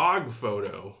at your hog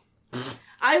photo.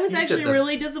 I was actually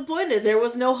really disappointed. There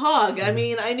was no hog. I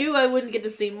mean, I knew I wouldn't get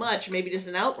to see much, maybe just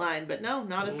an outline, but no,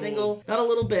 not a single, not a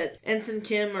little bit. Ensign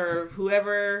Kim or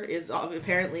whoever is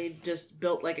apparently just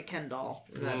built like a Ken doll.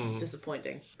 That's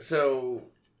disappointing. So,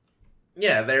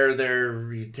 yeah,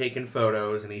 they're he's taking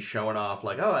photos and he's showing off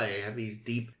like, oh, I have these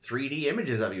deep 3D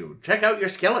images of you. Check out your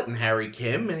skeleton, Harry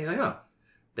Kim. And he's like, oh,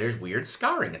 there's weird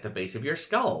scarring at the base of your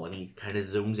skull. And he kind of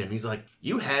zooms in. He's like,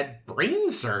 you had brain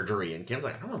surgery. And Kim's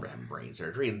like, I don't remember having brain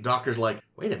surgery. And the Doctor's like,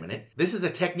 wait a minute. This is a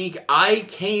technique I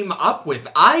came up with.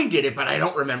 I did it, but I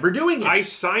don't remember doing it. I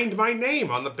signed my name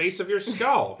on the base of your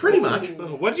skull. Pretty much.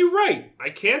 What'd you write? I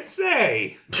can't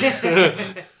say.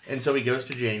 And so he goes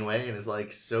to Janeway and is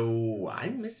like, so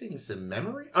I'm missing some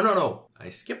memory? Oh, no.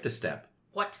 I skipped a step.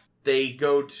 What? They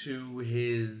go to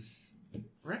his...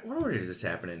 What order is this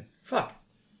happening? Fuck.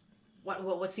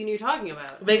 What scene are you talking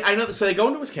about? I know. So they go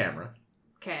into his camera.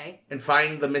 Okay. And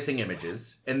find the missing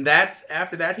images. And that's...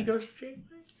 After that, he goes to Janeway?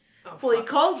 Oh, well, he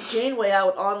calls Janeway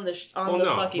out on the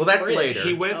fucking Well, that's bridge. later.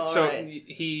 He went... Right.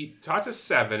 He talked to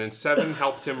Seven, and Seven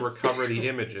helped him recover the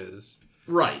images.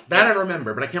 Right. That I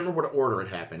remember, but I can't remember what order it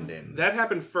happened in. That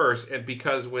happened first, and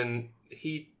because when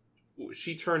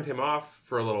she turned him off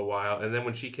for a little while, and then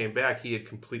when she came back, he had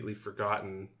completely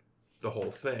forgotten the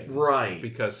whole thing. Right.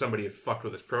 Because somebody had fucked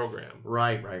with his program.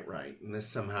 Right. And this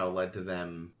somehow led to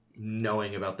them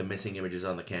knowing about the missing images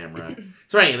on the camera.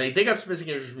 So anyway, they dig up some missing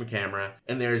images from the camera,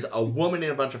 and there's a woman in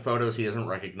a bunch of photos he doesn't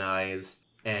recognize,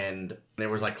 and there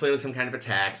was like clearly some kind of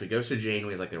attack, so he goes to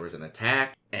Janeway, he's like, there was an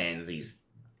attack, and these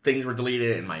things were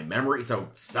deleted in my memory, so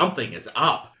something is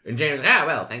up. And James like,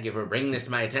 well, thank you for bringing this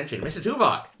to my attention. Mr.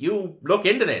 Tuvok, you look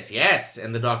into this, yes.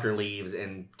 And the Doctor leaves,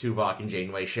 and Tuvok and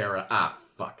Janeway share a,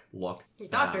 look.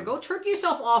 Doctor, go turn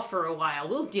yourself off for a while.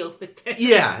 We'll deal with this.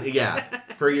 Yeah.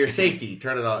 For your safety,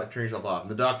 turn yourself off. And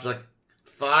the Doctor's like,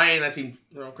 fine, that seems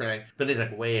okay. But he's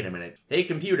like, wait a minute. Hey,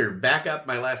 computer, back up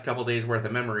my last couple days worth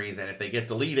of memories, and if they get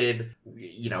deleted,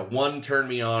 1, turn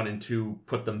me on, and 2,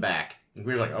 put them back. And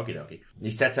we're like, okie dokie. And he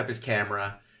sets up his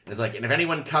camera, and it's like, and if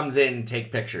anyone comes in,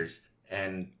 take pictures.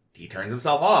 And he turns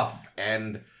himself off,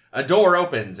 and a door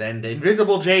opens, and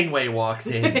Invisible Janeway walks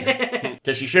in.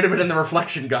 Because she should have been in the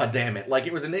reflection, goddammit. Like,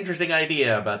 it was an interesting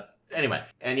idea, but anyway.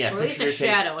 And yeah, or at least a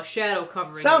shadow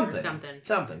covering something. or something.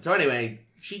 Something. So anyway,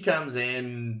 she comes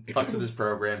in, fucks with his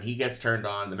program, he gets turned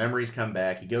on, the memories come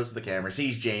back, he goes to the camera,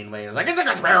 sees Janeway, and is like, it's a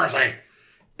conspiracy!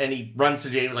 And he runs to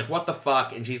Janeway, like, what the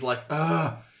fuck? And she's like,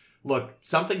 look,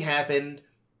 something happened,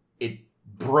 it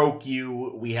broke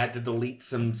you, we had to delete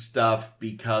some stuff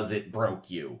because it broke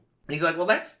you. And he's like, well,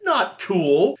 that's not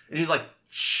cool. And she's like,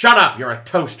 shut up, you're a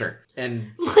toaster.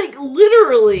 And like,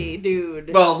 literally,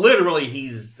 dude. Well, literally,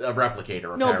 he's a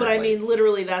replicator, No, but I mean,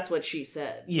 literally, that's what she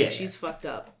said. Yeah. Like, she's fucked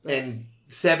up. And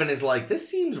Seven is like, this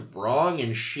seems wrong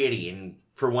and shitty. And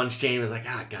for once, Jane was like,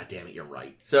 god damn it, you're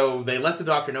right. So they let the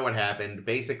Doctor know what happened.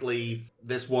 Basically,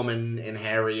 this woman and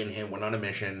Harry and him went on a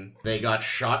mission. They got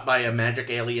shot by a magic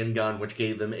alien gun, which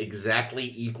gave them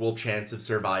exactly equal chance of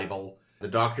survival. The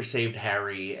Doctor saved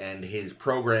Harry, and his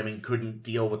programming couldn't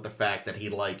deal with the fact that he,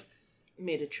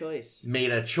 made a choice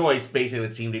basically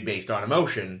that seemed to be based on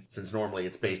emotion, since normally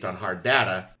it's based on hard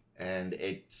data, and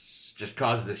it just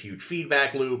causes this huge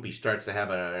feedback loop. He starts to have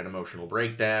an emotional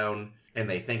breakdown, and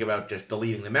they think about just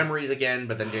deleting the memories again,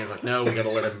 but then Jane's like, no, we gotta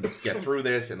let him get through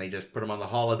this, and they just put him on the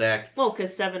holodeck. Well,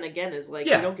 because Seven, again, is like,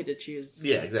 Yeah. you don't get to choose.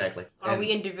 Yeah, exactly. Are we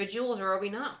individuals or are we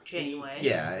not, Janeway?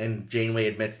 Yeah, and Janeway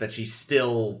admits that she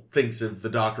still thinks of the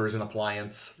Doctor as an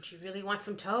appliance. She really wants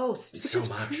some toast. Which is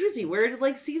crazy. We're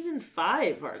at, season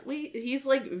 5, aren't we? He's,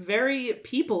 very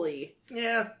people-y.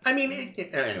 Yeah, I mean,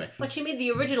 anyway. But she made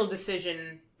the original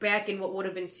decision back in what would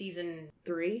have been season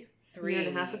 3? 3. Year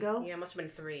and a half ago? Yeah, it must have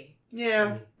been 3.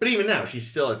 Yeah, but even now, she's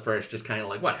still at first just kind of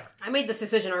like, whatever. I made this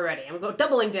decision already. I'm going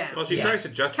doubling down. Well, she Yeah. tries to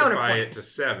justify Counterpoint. it to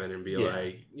Seven and be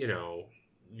Yeah.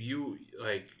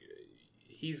 like,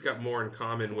 he's got more in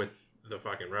common with the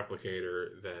fucking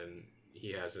replicator than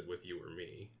he has it with you or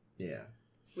me. Yeah,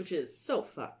 Which is so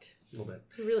fucked. a little bit.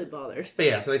 He really bothered. But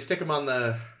yeah, so they stick him on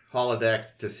the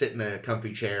holodeck to sit in a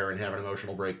comfy chair and have an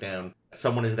emotional breakdown.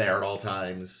 Someone is there at all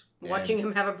times. Watching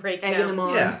him have a breakdown. Egging him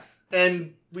on. Yeah,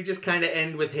 and we just kind of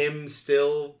end with him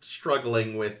still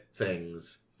struggling with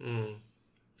things. Mm.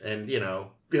 And,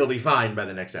 he'll be fine by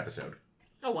the next episode.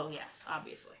 Oh, well, yes,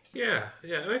 obviously. Yeah,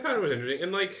 and I thought it was interesting.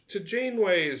 And to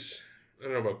Janeway's, I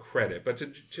don't know about credit, but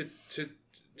to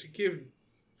give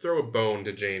throw a bone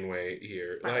to Janeway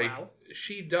here. Wow. Like,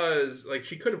 she does, like,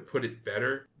 she could have put it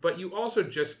better, but you also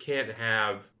just can't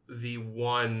have the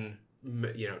one,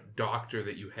 doctor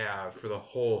that you have for the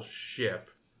whole ship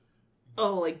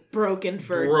Oh, like broken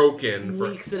for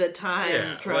weeks at a time.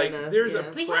 Yeah, trying like, to, there's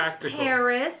a We practical... have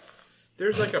Paris.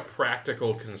 There's, like, a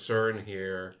practical concern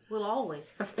here. We'll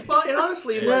always have Well, and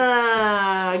honestly,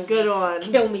 like, good one.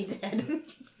 Kill me dead.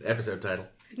 episode title.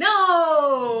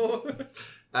 No!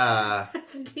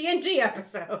 It's a TNG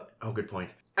episode. Oh, good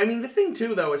point. I mean, the thing,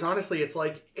 too, though, is honestly, it's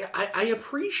like, I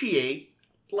appreciate,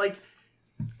 like,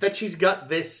 that she's got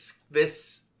this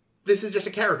is just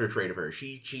a character trait of hers.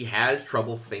 She has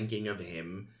trouble thinking of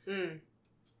him. Mm.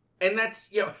 And that's,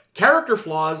 character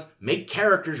flaws make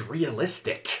characters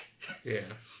realistic. Yeah.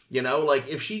 Like,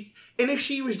 if she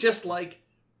was just, like,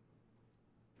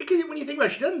 because when you think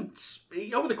about it, she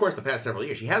doesn't, over the course of the past several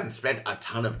years, she hasn't spent a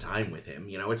ton of time with him.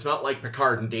 It's not like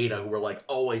Picard and Data who were, like,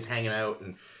 always hanging out,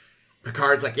 and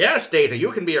Picard's like, yes, Data,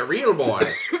 you can be a real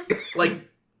boy. Like,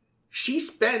 she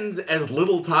spends as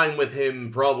little time with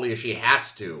him probably as she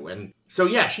has to. And so,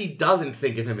 yeah, she doesn't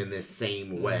think of him in this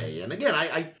same way. And again,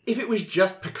 I if it was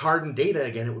just Picard and Data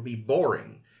again, it would be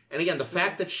boring. And again, the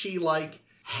fact that she, like,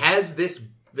 has this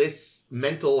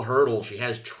mental hurdle she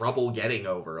has trouble getting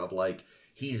over of, like,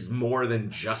 he's more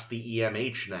than just the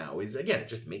EMH now is, again, it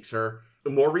just makes her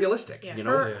more realistic. Yeah.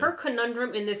 Her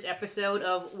conundrum in this episode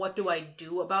of what do I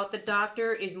do about the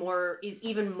Doctor is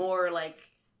even more, like,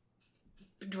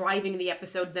 driving the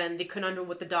episode than the conundrum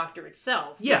with the Doctor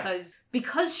itself. Yeah.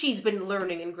 Because she's been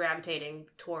learning and gravitating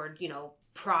toward,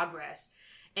 progress.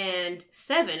 And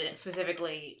Seven,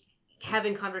 specifically,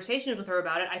 having conversations with her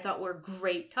about it, I thought were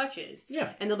great touches.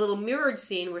 Yeah. And the little mirrored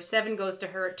scene where Seven goes to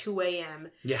her at 2 a.m.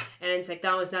 Yeah. And it's like,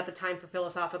 that was not the time for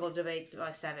philosophical debate.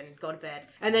 Seven, go to bed.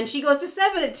 And then she goes to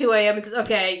Seven at 2 a.m. and says,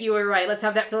 okay, you were right. Let's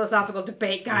have that philosophical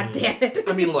debate. God damn it.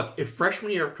 I mean, look, if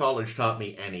freshman year of college taught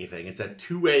me anything, it's that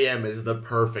 2 a.m. is the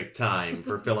perfect time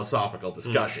for philosophical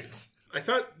discussions. I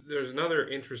thought there's another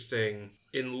interesting,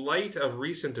 in light of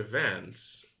recent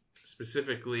events,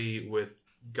 specifically with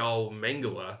Gul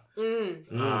Mengele,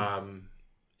 and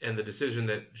the decision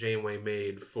that Janeway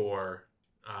made for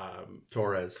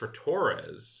Torres.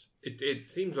 It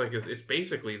seems like it's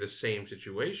basically the same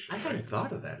situation. I hadn't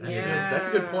thought of that. Yeah. That's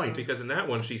a good point. Because in that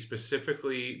one, she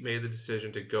specifically made the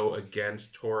decision to go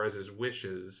against Torres's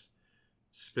wishes,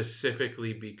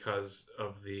 specifically because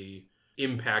of the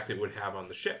impact it would have on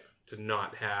the ship to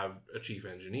not have a chief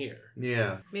engineer.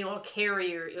 Yeah. Meanwhile,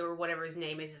 Carrie or whatever his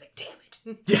name is like, damn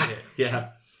it. Yeah.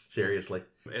 Seriously.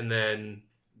 And then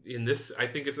in this, I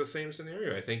think it's the same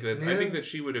scenario. I think that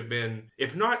she would have been,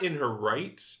 if not in her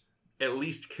rights, at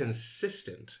least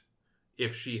consistent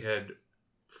if she had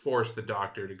forced the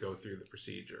Doctor to go through the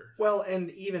procedure. Well,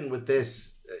 and even with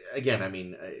this, again, I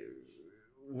mean,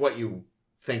 what you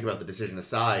think about the decision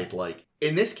aside, like,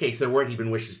 in this case, there weren't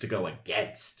even wishes to go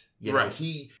against. Right.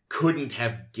 He couldn't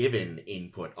have given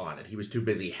input on it. He was too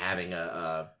busy having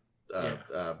a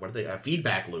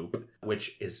feedback loop,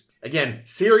 which is, again,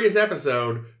 serious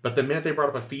episode, but the minute they brought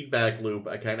up a feedback loop,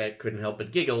 I kind of couldn't help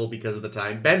but giggle because of the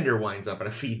time Bender winds up in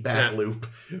a feedback loop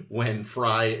when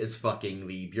Fry is fucking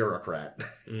the bureaucrat.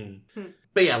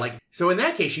 But yeah, like, so in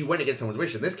that case, she went against someone's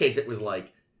wish. In this case, it was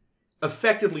like,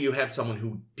 effectively you have someone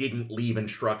who didn't leave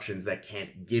instructions that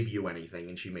can't give you anything,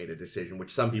 and she made a decision, which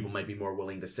some people might be more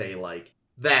willing to say, like,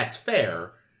 that's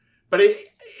fair. But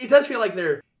it does feel like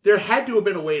there had to have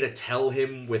been a way to tell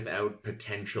him without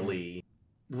potentially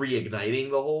reigniting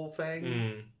the whole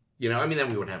thing. I mean, then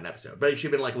we wouldn't have an episode. But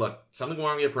she'd been like, look, something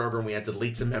wrong with your program. We had to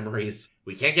delete some memories.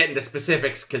 We can't get into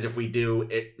specifics, because if we do,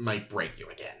 it might break you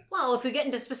again. Well, if we get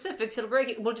into specifics, it'll break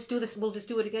it. We'll just do this. We'll just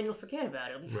do it again. You'll forget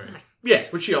about it. It'll be fine.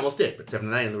 Yes, which she almost did. But 7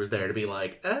 to 9 was there to be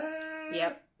like,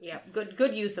 Yep.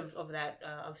 Good use of that,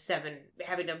 of Seven,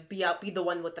 having to be the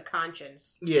one with the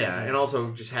conscience. Yeah, and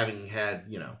also just having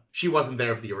had, she wasn't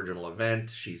there for the original event.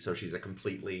 She's a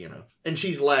completely, and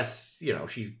she's less,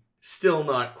 she's still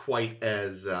not quite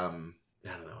as, I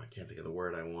don't know, I can't think of the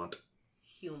word I want.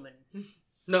 Human.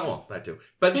 No, well, that too.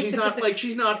 But she's not,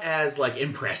 she's not as,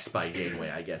 impressed by Janeway,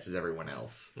 I guess, as everyone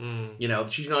else.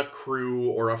 She's not crew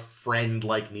or a friend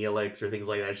like Neelix or things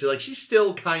like that. She's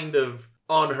still kind of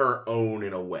on her own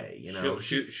in a way,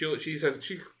 She's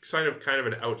kind of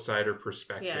an outsider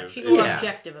perspective. Yeah, she's more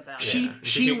objective about it.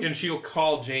 She'll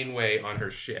call Janeway on her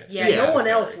shit. Yeah, no one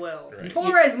else will. Right.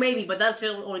 Torres maybe, but that's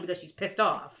only because she's pissed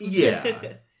off.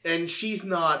 Yeah. And she's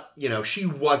not, she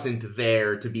wasn't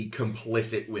there to be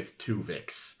complicit with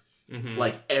Tuvix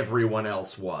like everyone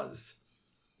else was.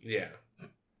 Yeah.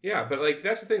 Yeah, but like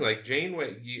that's the thing. Like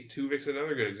Janeway, Tuvik's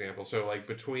another good example. So like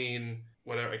between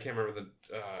whatever, I can't remember the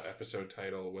episode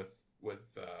title with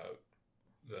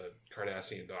the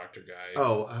Cardassian doctor guy.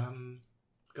 Oh,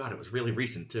 God, it was really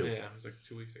recent too. Yeah, it was like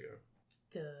 2 weeks ago.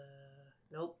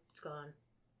 Nope, it's gone.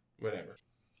 Whatever.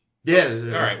 Yeah.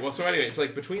 All right. Well, so anyway, it's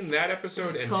like between that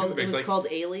episode and Tuvik's, it was like called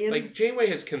Alien. like Janeway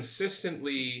has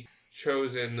consistently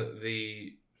chosen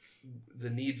the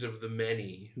needs of the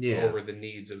many over the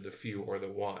needs of the few or the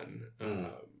one.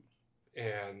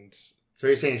 And so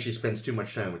you're saying she spends too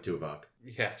much time with Tuvok?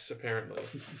 yes, apparently.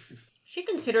 She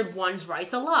considered one's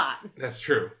rights a lot. That's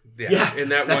true. Yeah, in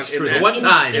that that's one, true. In that, One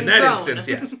time. in that Throne. instance,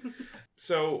 yes.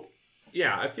 So,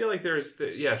 yeah, I feel like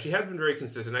she has been very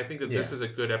consistent. I think that this is a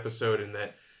good episode in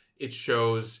that it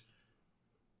shows,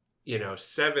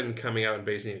 Seven coming out and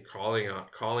basically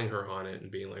calling her on it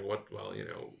and being like, "What? Well,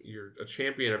 you're a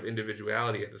champion of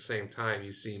individuality. At the same time,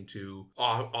 you seem to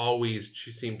always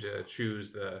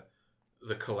choose the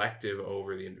collective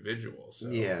over the no So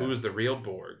who's the real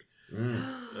Borg?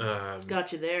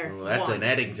 Got you there. Well, that's an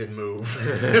Eddington move.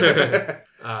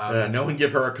 No one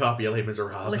give her a copy of Les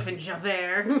Miserables. Listen,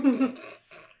 Javert.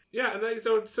 Yeah, and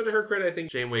so to her credit, I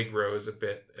think Janeway grows a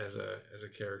bit as a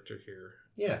character here.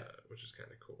 Yeah, which is kind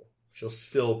of cool. She'll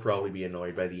still probably be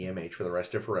annoyed by the MH for the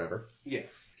rest of forever. Yes.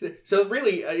 So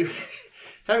really,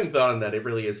 having thought on that, it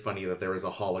really is funny that there was a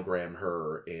hologram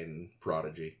her in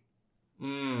Prodigy.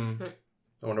 I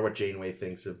wonder what Janeway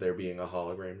thinks of there being a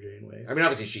hologram Janeway. I mean,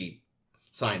 obviously she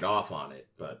signed off on it,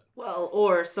 but... Well,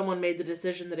 or someone made the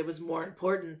decision that it was more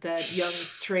important that young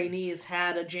trainees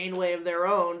had a Janeway of their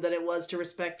own than it was to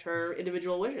respect her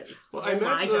individual wishes. Well, Oh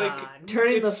my God.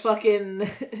 Turning the fucking...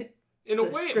 In a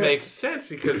way, script. it makes sense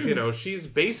because, she's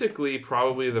basically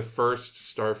probably the first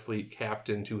Starfleet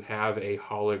captain to have a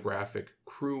holographic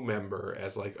crew member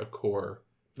as, like, a core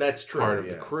that's true, part of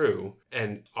the crew.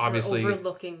 And obviously... We're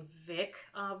overlooking Vic,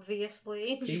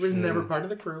 obviously. He was never part of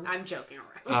the crew. I'm joking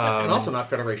around. And also not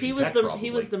Federation He was Tech, the probably.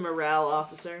 he was the morale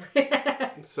officer.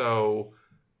 So,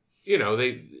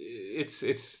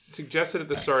 it's suggested at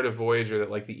the start of Voyager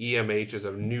that like the EMH is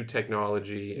a new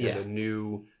technology and a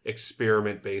new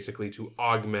experiment basically to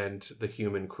augment the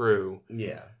human crew.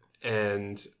 Yeah.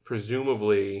 And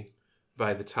presumably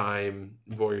by the time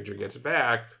Voyager gets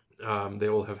back, they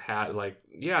will have had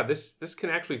this can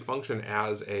actually function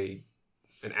as an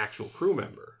actual crew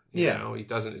member. You know, it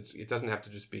doesn't have to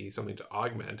just be something to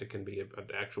augment. It can be an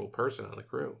actual person on the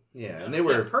crew. Yeah, and they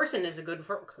were... person is a good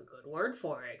word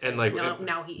for it. And like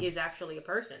now he is actually a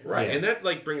person. Right. Yeah. And that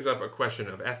like brings up a question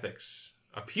of ethics,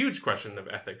 a huge question of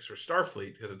ethics for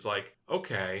Starfleet, because it's like,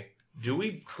 okay, do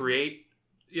we create,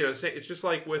 say it's just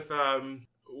like with No,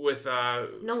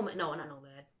 not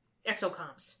Nomad.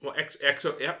 Exocomps. Well,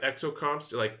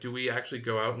 exocomps, like, do we actually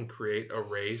go out and create a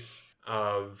race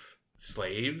of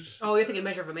slaves? Oh, you're thinking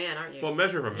Measure of a Man, aren't you? Well,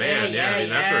 Measure of a Man, Yeah, I mean,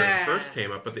 that's where yeah. it first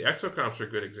came up, but the exocomps are a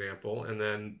good example, and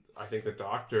then I think the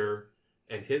Doctor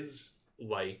and his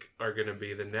like are going to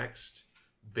be the next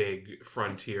big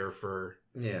frontier for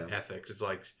ethics. It's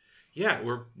like, yeah,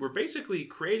 we're basically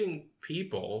creating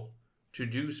people to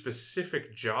do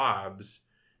specific jobs,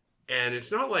 and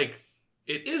it's not like,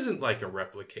 it isn't like a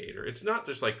replicator. It's not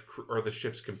just like, or the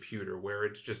ship's computer where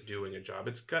it's just doing a job.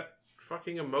 It's got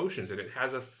fucking emotions and it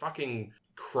has a fucking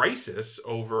crisis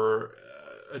over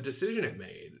a decision it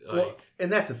made. Like, well,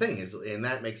 and that's the thing, and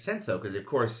that makes sense though, because of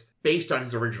course, based on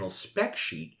his original spec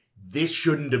sheet, this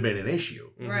shouldn't have been an issue.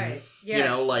 Right.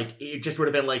 Yeah. It just would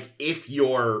have been like, if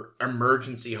your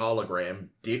emergency hologram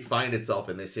did find itself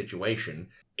in this situation,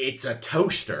 it's a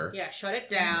toaster. Yeah, shut it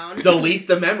down. Delete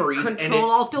the memories.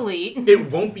 Control-Alt-Delete.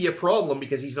 It won't be a problem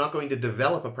because he's not going to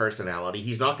develop a personality.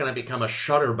 He's not going to become a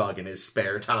shutterbug in his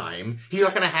spare time. He's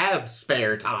not going to have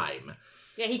spare time.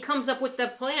 Yeah, he comes up with the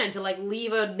plan to,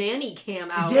 leave a nanny cam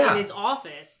out Yeah. in his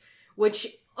office, which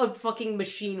a fucking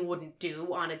machine wouldn't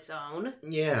do on its own.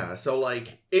 Yeah, so,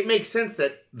 it makes sense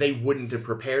that they wouldn't have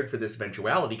prepared for this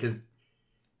eventuality because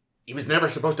he was never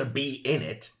supposed to be in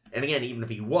it. And again, even if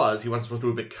he wasn't supposed to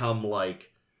have become,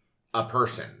 a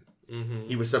person. Mm-hmm.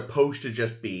 He was supposed to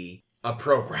just be a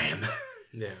program.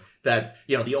 Yeah. That,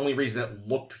 the only reason it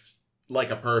looked like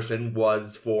a person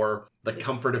was for the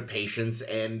comfort of patients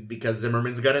and because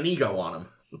Zimmerman's got an ego on him.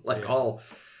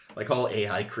 All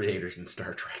AI creators in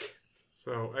Star Trek.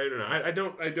 So, I don't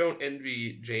know. I don't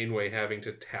envy Janeway having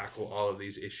to tackle all of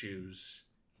these issues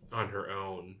on her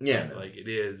own. Yeah. No. It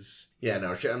is... Yeah,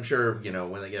 no, I'm sure,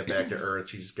 when they get back to Earth,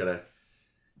 she's gonna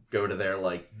go to their,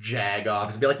 JAG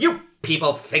office and be like, you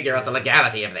people figure out the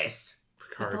legality of this.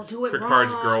 They'll do it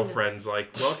Picard's wrong. girlfriend's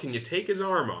like, well, can you take his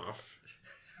arm off?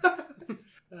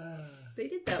 They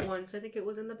did that once. I think it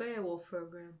was in the Beowulf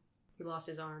program. He lost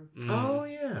his arm. Oh,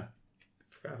 yeah.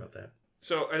 Forgot about that.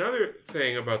 So another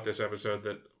thing about this episode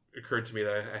that occurred to me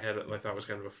that I thought was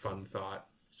kind of a fun thought.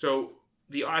 So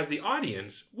as the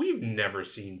audience, we've never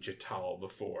seen Jital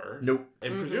before. Nope.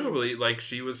 And presumably, like,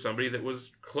 she was somebody that was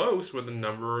close with a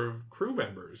number of crew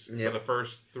members for the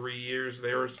first 3 years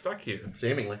they were stuck here.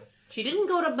 Seemingly. She didn't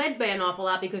go to med bay an awful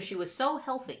lot because she was so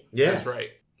healthy. Yeah. That's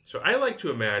right. So I like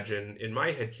to imagine, in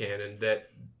my headcanon,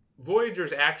 that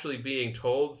Voyager's actually being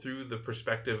told through the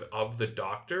perspective of the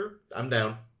Doctor. I'm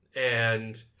down.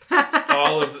 And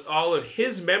all of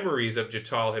his memories of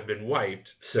Jital have been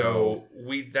wiped. So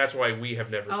that's why we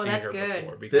have never seen her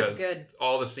before. Because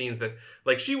all the scenes that,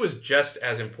 like, she was just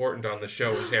as important on the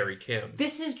show as Harry Kim.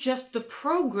 This is just the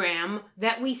program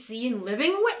that we see in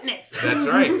Living Witness. That's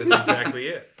right. That's exactly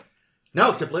it.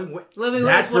 No, except Living Witness.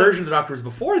 That version of the Doctor was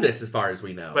before this, as far as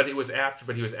we know. But he was after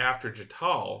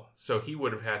Jital, so he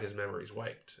would have had his memories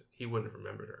wiped. He wouldn't have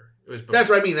remembered her. It was before. That's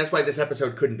what I mean. That's why this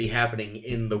episode couldn't be happening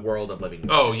in the world of Living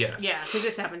Witness. Oh, yes. Yeah, because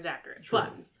this happens after it. True.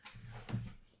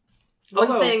 But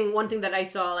one thing that I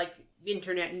saw, like,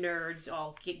 internet nerds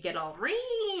all get all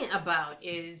about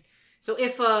is, so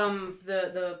if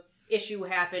the issue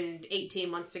happened 18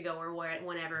 months ago or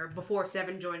whenever, before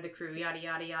Seven joined the crew, yada,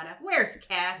 yada, yada. Where's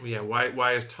Cass? Yeah,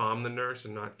 why is Tom the nurse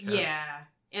and not Cass? Yeah,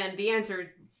 and the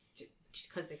answer,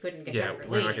 because they couldn't get Jennifer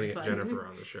we're not going to get Jennifer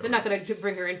on the show. They're not going to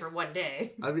bring her in for one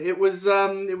day. It was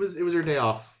her day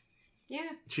off. Yeah.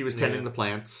 She was tending the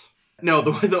plants. No,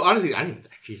 the honestly, I didn't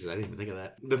even think of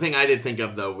that. The thing I did think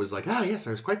of, though, was like, yes,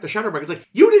 I was quite the Shutterbug. It's like,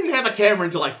 you didn't have a camera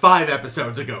until like 5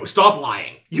 episodes ago. Stop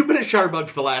lying. You've been a Shutterbug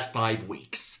for the last 5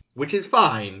 weeks. Which is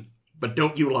fine, but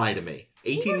don't you lie to me.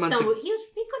 18 months ago. He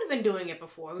could have been doing it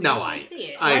before. We I see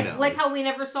it. I know. Like how we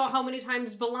never saw how many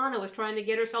times B'Elanna was trying to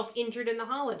get herself injured in the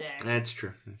holodeck. That's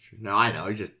true. No, I know.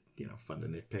 It's just, fun to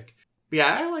nitpick. But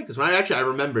yeah, I like this one. I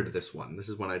remembered this one. This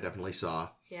is one I definitely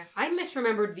saw. Yeah. I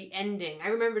misremembered the ending. I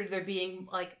remembered there being,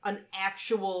 like, an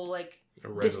actual, like... A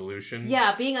resolution?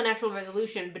 being an actual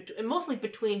resolution, but mostly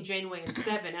between Janeway and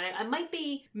Seven. And I might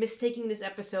be mistaking this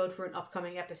episode for an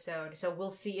upcoming episode, so we'll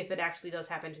see if it actually does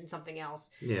happen in something else.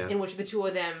 Yeah. In which the two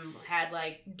of them had,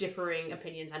 like, differing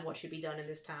opinions on what should be done in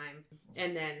this time,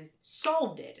 and then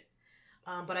solved it.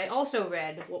 But I also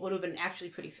read what would have been actually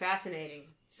pretty fascinating.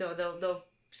 So the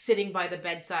sitting by the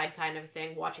bedside kind of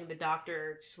thing, watching the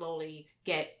Doctor slowly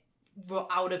get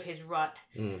out of his rut,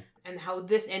 and how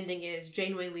this ending is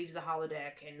Janeway leaves the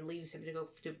holodeck and leaves him to go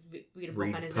to read a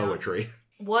book on his poetry.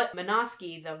 Own. What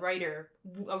Minosky, the writer,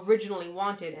 originally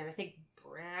wanted, and I think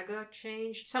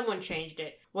someone changed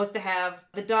it, was to have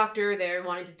the Doctor there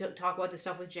wanting to talk about this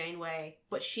stuff with Janeway,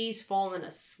 but she's fallen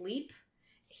asleep.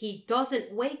 He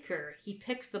doesn't wake her. He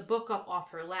picks the book up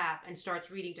off her lap and starts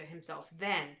reading to himself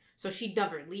then, so she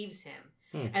never leaves him.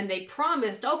 And they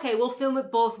promised, okay, we'll film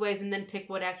it both ways and then pick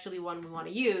what actually one we want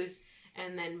to use,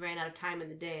 and then ran out of time in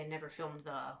the day and never filmed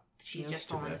the she's just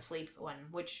fallen asleep one,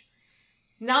 which,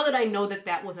 now that I know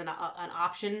that was an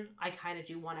option, I kind of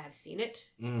do want to have seen it.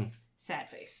 Sad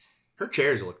face. Her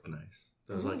chairs looked nice.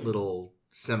 Those like little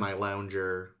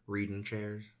semi-lounger reading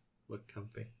chairs looked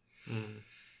comfy.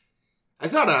 I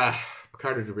thought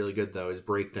Picard did really good, though, his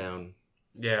breakdown.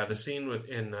 Yeah, the scene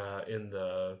in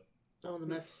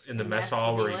the mess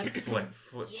hall where he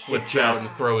flips out and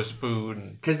throws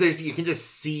food, because you can just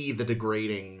see the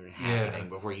degrading happening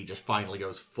before he just finally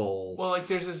goes full. Well, like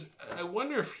there's this. I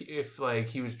wonder if like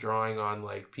he was drawing on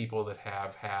like people that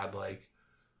have had like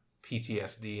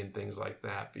PTSD and things like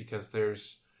that, because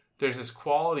there's this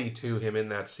quality to him in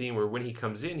that scene where when he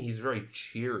comes in, he's very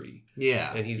cheery.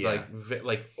 Yeah, and he's like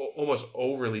almost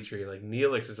overly cheery. Like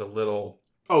Neelix is a little.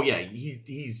 Oh yeah,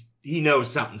 he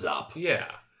knows something's up. Yeah.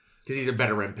 Because he's a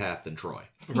better empath than Troy.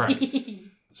 Right.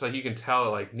 So you can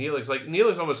tell, like,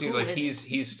 Neelix almost seems like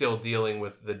he's still dealing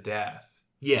with the death.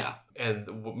 Yeah. And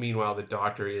meanwhile, the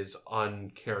Doctor is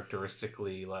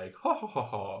uncharacteristically like, ha ha ha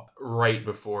ha, right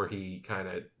before he kind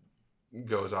of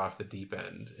goes off the deep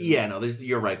end. Yeah, no,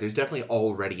 you're right. There's definitely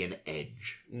already an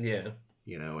edge. Yeah.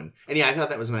 And yeah, I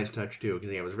thought that was a nice touch, too, because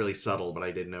it was really subtle, but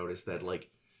I did notice that, like,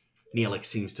 Neelix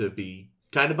seems to be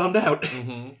kind of bummed out.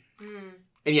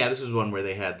 And yeah, this was one where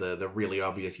they had the really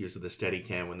obvious use of the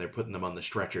Steadicam when they're putting them on the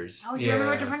stretchers. Oh, you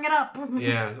remember to bring it up.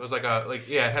 Yeah, it was it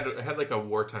had like a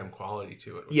wartime quality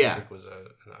to it, which I think was a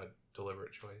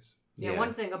deliberate choice. Yeah,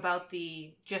 one thing about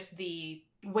the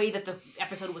way that the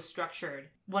episode was structured,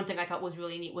 one thing I thought was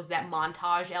really neat was that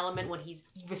montage element when he's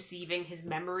receiving his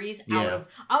memories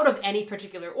out of any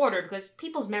particular order, because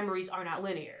people's memories are not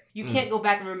linear. You can't go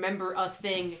back and remember a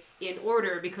thing in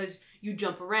order because you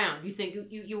jump around. You think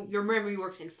your memory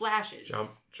works in flashes.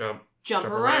 Jump, jump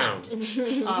around.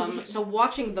 around. So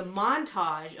watching the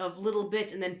montage of little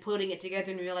bits and then putting it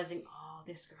together and realizing, oh,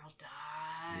 this girl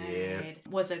died,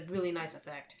 was a really nice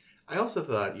effect. I also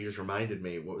thought, you just reminded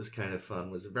me, what was kind of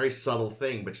fun was a very subtle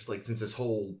thing, but just like since this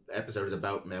whole episode is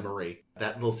about memory,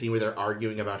 that little scene where they're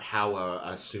arguing about how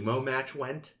a sumo match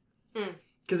went.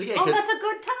 Because again, that's a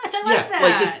good touch. I like that.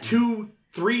 Like just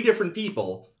 2-3 different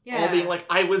people all being like,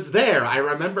 I was there. I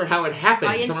remember how it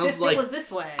happened. I Someone insist else it was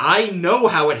this way. I know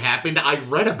how it happened. I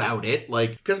read about it.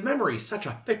 Like, because memory's such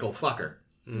a fickle fucker.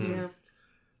 Yeah.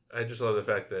 I just love the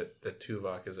fact that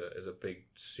Tuvok is a big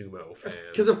sumo fan.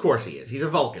 Because of course he is. He's a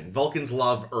Vulcan. Vulcans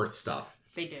love Earth stuff.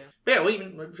 They do. But yeah, well,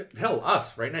 even, hell,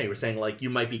 us, right now, you were saying, like, you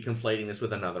might be conflating this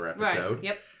with another episode. Right,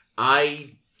 yep.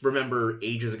 I remember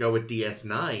ages ago with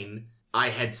DS9, I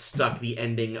had stuck the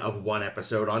ending of one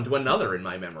episode onto another in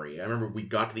my memory. I remember we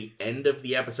got to the end of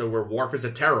the episode where Worf is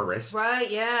a terrorist.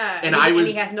 Right, yeah. And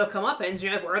he has no comeuppance.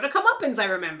 You're like, where are the comeuppance I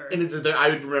remember? And I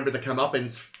would remember the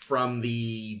comeuppance from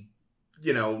the,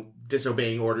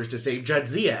 disobeying orders to save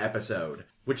Jadzia episode.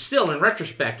 Which still, in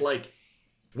retrospect, like,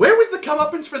 where was the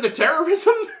comeuppance for the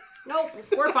terrorism? Nope,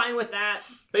 we're fine with that.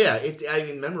 But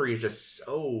yeah, memory is just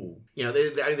so...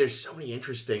 there's so many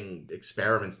interesting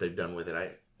experiments they've done with it.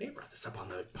 I brought this up on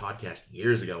the podcast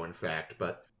years ago, in fact,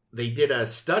 but they did a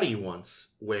study once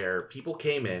where people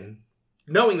came in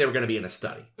knowing they were going to be in a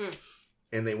study.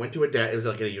 And they went to a desk. It was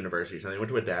like at a university, so they went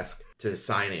to a desk to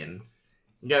sign in.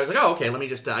 The guy was like, oh, okay, let me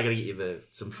just, I got to get you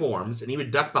some forms. And he would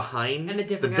duck behind and a the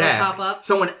different guy desk. would pop up.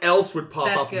 Someone else would pop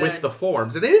That's up good. with the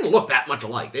forms. And they didn't look that much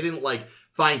alike. They didn't,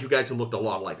 find two guys who looked a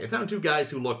lot alike. They found two guys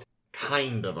who looked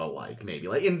kind of alike, maybe.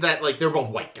 In that, they're both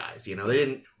white guys, They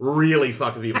didn't really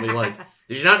fuck with people. Be like,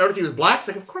 did you not notice he was black? It's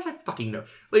like, of course I fucking know.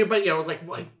 But it was like,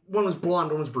 one was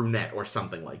blonde, one was brunette, or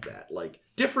something like that.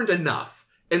 Different enough.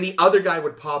 And the other guy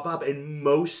would pop up, and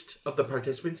most of the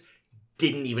participants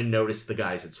didn't even notice the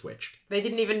guys had switched. They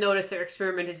didn't even notice their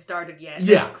experiment had started yet.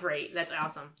 Yeah. That's great. That's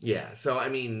awesome. Yeah, so,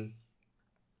 and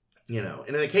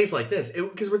in a case like this,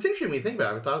 because what's interesting when you think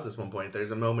about it, I thought at this one point,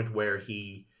 there's a moment where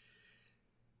him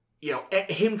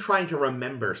trying to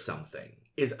remember something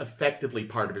is effectively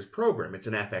part of his program. It's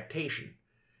an affectation.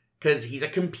 Because he's a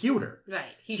computer. Right.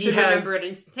 He should remember it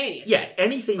instantaneously. Yeah,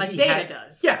 anything like Data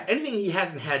does. Yeah, anything he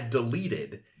hasn't had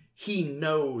deleted, he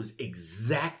knows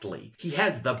exactly. He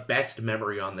has the best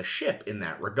memory on the ship in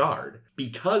that regard.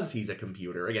 Because he's a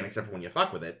computer, again, except for when you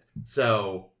fuck with it.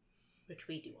 So... which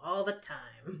we do all the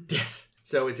time. Yes.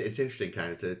 So it's interesting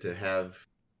kind of to have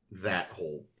that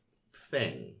whole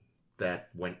thing that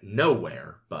went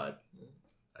nowhere, but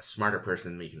a smarter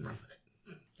person than me can run with it.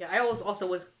 Yeah, I also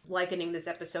was likening this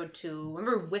episode to,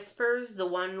 remember Whispers? The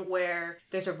one where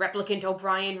there's a replicant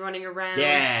O'Brien running around?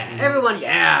 Yeah.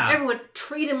 Everyone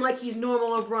treat him like he's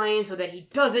normal O'Brien so that he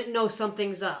doesn't know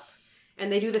something's up.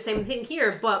 And they do the same thing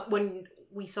here, but when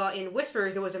we saw in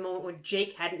Whispers, there was a moment when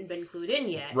Jake hadn't been clued in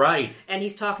yet. Right. And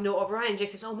he's talking to O'Brien. Jake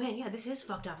says, oh man, yeah, this is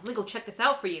fucked up. Let me go check this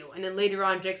out for you. And then later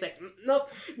on, Jake's like, nope,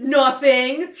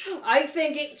 nothing. I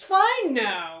think it's fine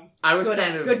now.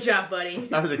 Good job, buddy.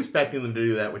 I was expecting them to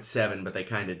do that with 7, but they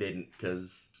kind of didn't,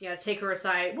 because... Yeah, take her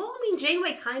aside. Well,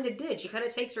 Janeway kind of did. She kind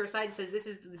of takes her aside and says, this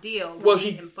is the deal. Well, we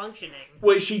need him functioning.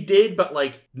 Well, she did, but,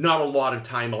 not a lot of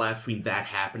time elapsed between that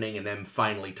happening and them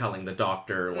finally telling the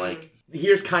doctor,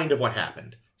 here's kind of what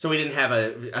happened. So we didn't have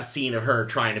a scene of her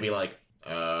trying to be like,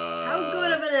 how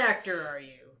good of an actor are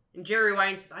you? And Jerry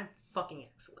Wine says, I'm fucking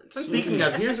excellent. Speaking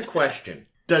of, here's a question.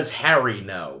 Does Harry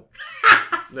know?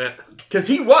 Because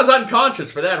he was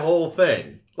unconscious for that whole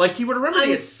thing. He would remember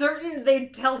I'm certain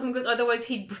they'd tell him, because otherwise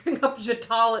he'd bring up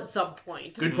Jatal at some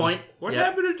point. Good point. What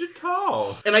happened to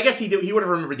Jatal? And I guess he would have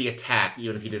remembered the attack,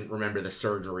 even if he didn't remember the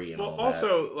surgery and all that.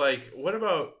 Also, what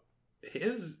about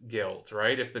his guilt,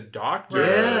 right? If the doctor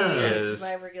is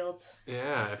survivor guilt.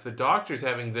 Yeah, if the doctor's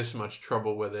having this much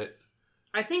trouble with it.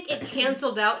 I think it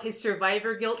canceled out his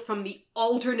survivor guilt from the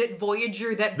alternate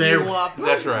Voyager that blew up.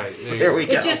 That's right. There we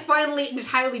go. It just finally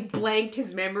entirely blanked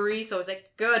his memory, so it's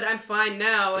like, good, I'm fine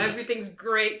now. Everything's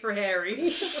great for Harry.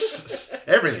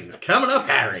 Everything's coming up,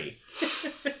 Harry.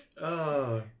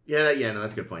 Oh. Yeah, no,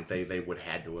 that's a good point. They would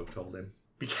had to have told him.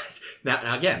 Because,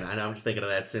 now again, I'm just thinking of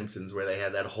that Simpsons where they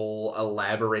had that whole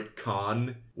elaborate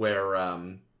con where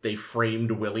they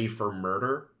framed Willie for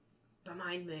murder.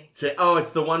 Remind me. It's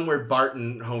the one where Bart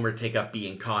and Homer take up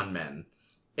being con men.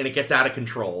 And it gets out of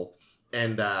control.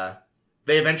 And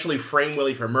they eventually frame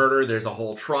Willie for murder. There's a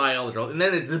whole trial. And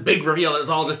then it's the big reveal. It's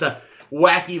all just a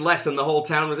wacky lesson the whole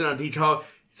town was in on to teach home.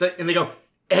 And they go,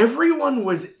 everyone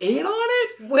was in on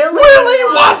it?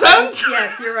 Willie wasn't!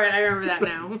 Yes, you're right. I remember that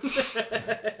now.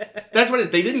 That's what it is.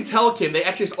 They didn't tell Kim. They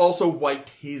actually just also wiped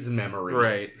his memory.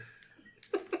 Right.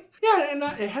 Yeah, and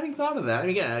having thought of that, I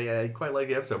mean, yeah, I quite like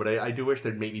the episode, but I do wish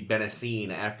there'd maybe been a scene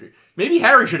after. Maybe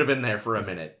Harry should have been there for a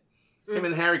minute. Him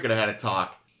and Harry could have had a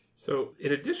talk. So,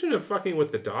 in addition to fucking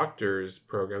with the doctor's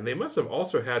program, they must have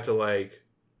also had to, like,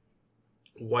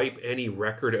 wipe any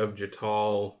record of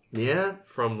Jital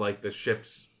from, like, the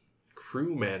ship's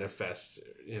crew manifest,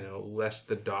 lest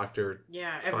the doctor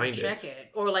ever check it.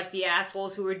 Or like the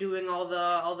assholes who were doing all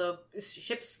the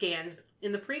ship scans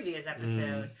in the previous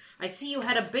episode. I see you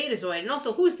had a Betazoid, and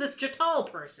also who's this Jital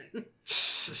person?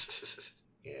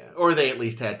 Yeah, or they at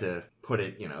least had to put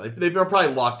it, they probably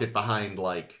locked it behind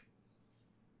like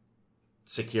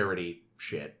security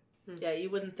shit. Yeah, you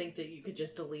wouldn't think that you could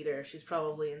just delete her. She's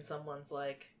probably in someone's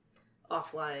like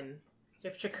offline.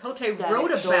 If Chakotay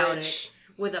wrote about it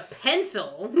with a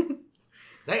pencil.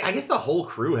 I guess the whole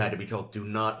crew had to be told, do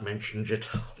not mention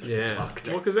Jital to the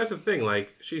doctor. Well, because that's the thing.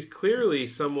 Like, she's clearly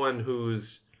someone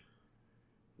who's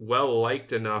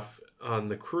well-liked enough on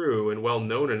the crew and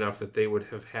well-known enough that they would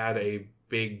have had a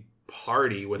big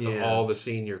party with all the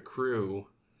senior crew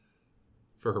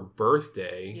for her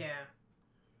birthday. Yeah.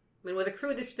 I mean, with a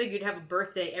crew this big, you'd have a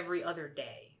birthday every other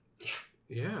day.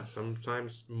 Yeah,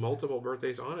 sometimes multiple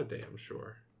birthdays on a day, I'm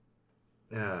sure.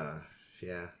 Yeah.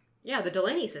 Yeah, the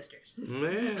Delaney sisters.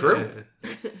 Man. True.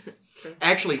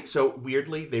 Actually, so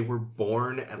weirdly, they were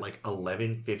born at like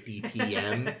 11:50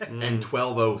 p.m. and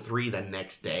 12:03 the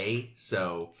next day.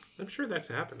 So I'm sure that's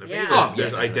happened.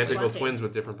 There's identical twins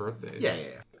with different birthdays. Yeah. All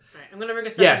right, I'm gonna bring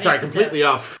us back. Sorry, completely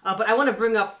off. But I want to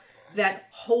bring up that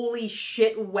holy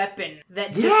shit weapon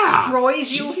that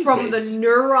destroys you from the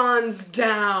neurons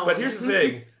down. But here's the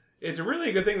thing. It's a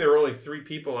really good thing there were only 3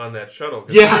 people on that shuttle.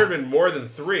 Because if there had been more than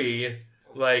 3,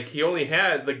 like,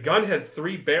 the gun had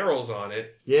 3 barrels on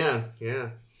it. Yeah.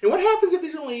 And what happens if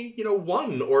there's only,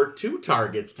 1 or 2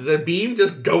 targets? Does a beam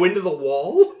just go into the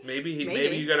wall? Maybe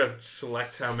you gotta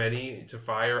select how many to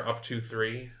fire, up to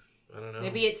 3. I don't know.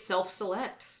 Maybe it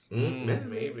self-selects.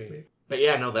 Maybe. But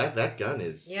yeah, no, that gun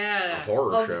is a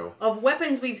horror show. Of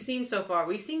weapons we've seen so far,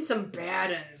 we've seen some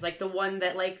bad ones, like the one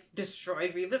that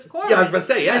destroyed Reva's corpse. Yeah, I was about to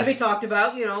say, yes. As we talked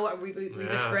about,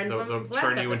 Reva's friend from they'll last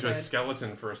turn you episode. into a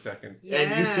skeleton for a second. Yeah.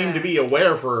 And you seem to be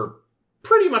aware for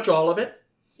pretty much all of it.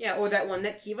 Yeah, or that one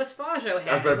that Kivas Fajo had.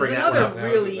 I was about to bring that another one up.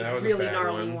 really That was a bad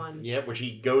gnarly one. one. Yeah, which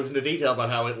he goes into detail about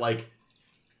how it,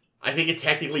 I think it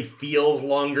technically feels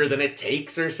longer than it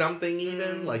takes or something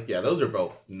even. Those are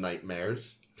both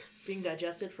nightmares. Being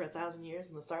digested for 1,000 years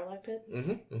in the Sarlacc pit?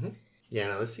 Mm-hmm. Yeah,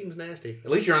 no, this seems nasty. At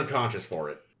least you're unconscious for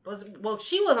it. Well,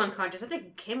 she was unconscious. I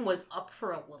think Kim was up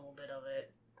for a little bit of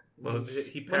it. Well,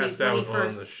 he passed out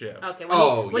on the ship. Okay,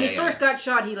 when he first got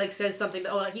shot, he says something.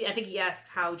 I think he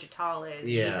asks how Jital is.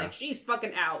 Yeah. He's like, she's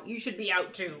fucking out. You should be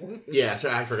out too. Yeah,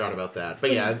 so I forgot about that. But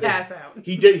Please pass out.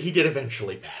 He did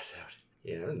eventually pass out.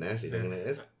 Yeah, a nasty thing it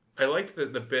is. I liked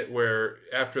the bit where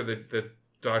after the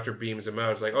doctor beams him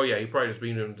out, it's like, oh yeah, he probably just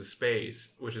beamed him to space,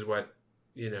 which is what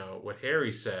what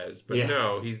Harry says. But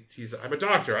no, he's I'm a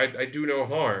doctor. I do no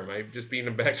harm. I just beamed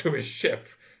him back to his ship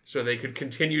so they could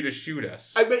continue to shoot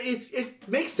us. I mean, it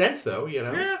makes sense though,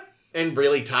 Yeah. And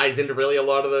really ties into really a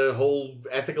lot of the whole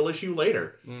ethical issue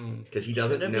later. Because he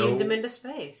doesn't know. Beamed him into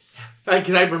space.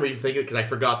 Because I remember even thinking, because I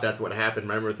forgot that's what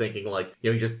happened. I remember thinking,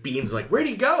 he just beams, where'd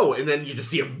he go? And then you just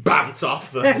see him bounce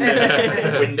off the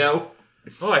window.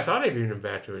 Oh, I thought I beamed him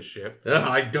back to his ship.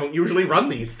 I don't usually run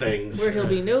these things. Where he'll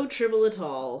be no trouble at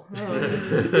all.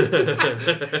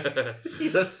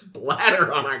 He's a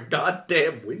splatter on our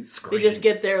goddamn windscreen. You just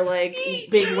get their,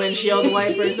 big windshield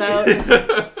wipers out.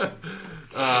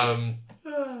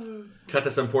 Cut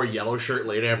to some poor yellow shirt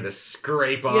lady having to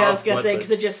scrape off. Yeah, I was gonna say, because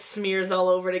it just smears all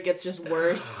over and it gets just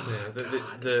worse.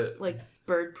 Yeah, like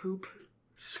bird poop.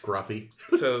 Scruffy.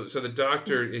 So the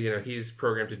doctor, he's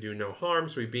programmed to do no harm,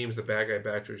 so he beams the bad guy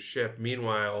back to his ship.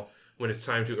 Meanwhile, when it's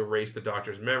time to erase the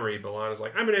doctor's memory, B'Elanna's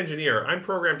like, I'm an engineer. I'm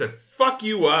programmed to fuck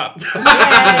you up. Yay!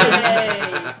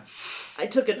 I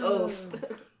took an oath.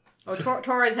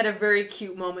 Torres had a very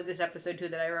cute moment this episode too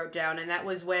that I wrote down, and that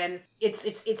was when it's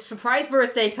surprise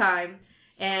birthday time,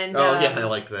 and I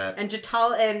like that. And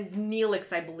Jital and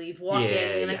Neelix, I believe, walk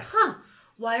in and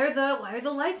why are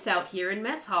the lights out here in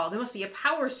mess hall? There must be a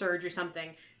power surge or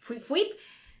something. Fweep fweep.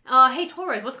 Hey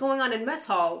Torres, what's going on in mess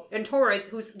hall? And Torres,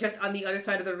 who's just on the other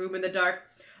side of the room in the dark.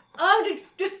 Oh,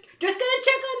 just gonna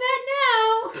check on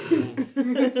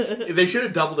that now. They should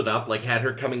have doubled it up, had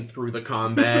her coming through the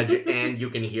comm badge, and you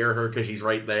can hear her because she's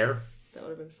right there. That would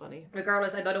have been funny.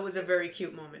 Regardless, I thought it was a very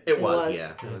cute moment. It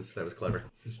was. That was clever.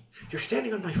 You're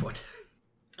standing on my foot.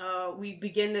 We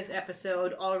begin this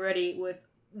episode already with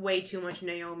way too much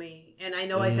Naomi. And I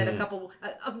know I said a couple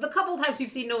of the couple times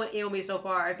you've seen Naomi so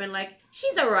far, I've been like,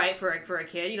 she's alright for a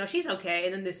kid, she's okay.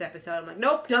 And then this episode, I'm like,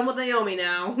 nope, done with Naomi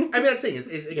now. I mean, that's the thing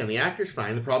is again, the actor's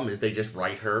fine. The problem is they just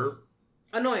write her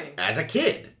annoying as a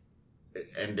kid.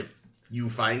 And if you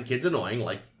find kids annoying,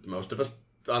 like most of us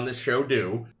on this show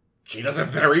do, she does a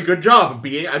very good job of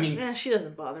being, Yeah, she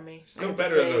doesn't bother me. Still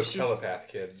better than those telepath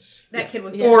kids. That kid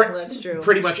was or that's true.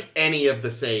 pretty much any of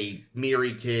the, say,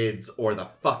 Miri kids or the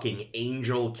fucking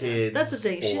Angel kids. That's the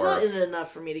thing. She's not in it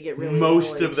enough for me to get really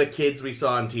most annoyed. of the kids we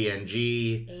saw on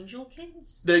TNG. Angel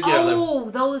kids?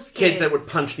 Those kids. Kids that would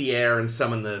punch the air and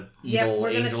summon the evil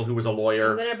angel who was a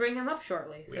lawyer. I'm going to bring him up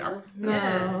shortly. We are?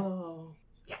 No.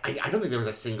 Yeah, I don't think there was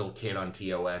a single kid on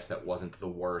TOS that wasn't the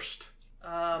worst.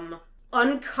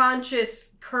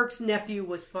 Unconscious Kirk's nephew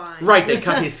was fine. Right, they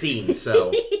cut his scene, so.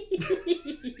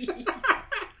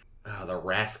 The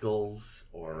Rascals,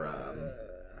 or,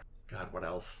 God, what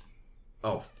else?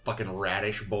 Oh, fucking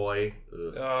Radish Boy.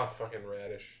 Ugh. Oh, fucking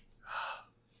Radish.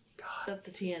 God. That's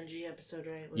the TNG episode,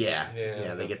 right?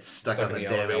 Yeah, they get stuck on the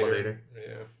damn elevator.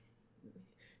 Yeah.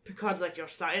 Picard's like, your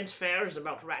science fair is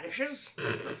about radishes?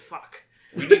 Fuck.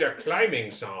 We need a climbing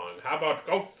song. How about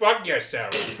go fuck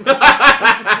yourself?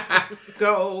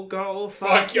 Go,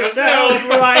 fuck yourself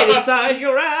right inside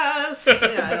your ass.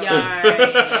 Yeah,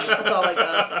 that's all I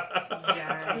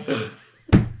got. Yikes.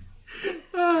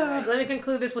 Alright, let me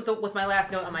conclude this with my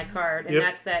last note on my card, and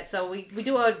that's that. So we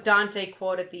do a Dante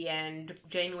quote at the end.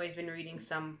 Janeway's been reading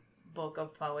some book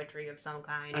of poetry of some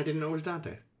kind. I didn't know it was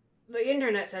Dante. The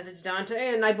internet says it's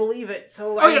Dante, and I believe it.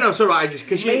 So so do I. Just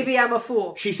because maybe I'm a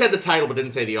fool. She said the title, but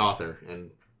didn't say the author,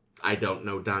 and I don't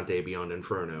know Dante beyond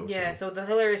Inferno. Yeah. So the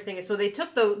hilarious thing is, so they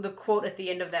took the quote at the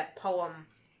end of that poem,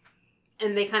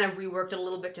 and they kind of reworked it a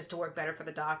little bit just to work better for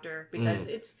the Doctor because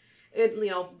it's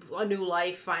a new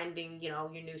life, finding your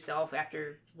new self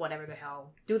after whatever the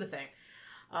hell, do the thing,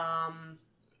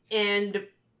 and.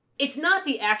 It's not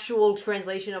the actual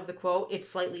translation of the quote. It's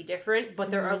slightly different,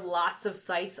 but there are lots of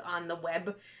sites on the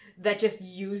web that just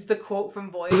use the quote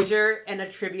from Voyager and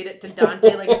attribute it to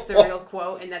Dante like it's the real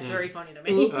quote, and that's very funny to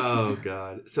me. Oh,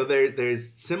 God. So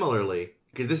there's similarly,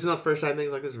 because this is not the first time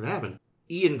things like this have happened,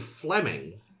 Ian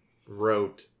Fleming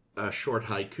wrote a short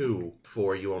haiku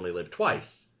for You Only Live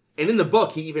Twice. And in the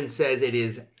book, he even says it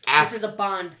is after... This is a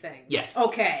Bond thing. Yes.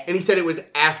 Okay. And he said it was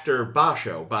after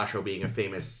Basho being a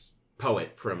famous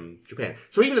poet from Japan.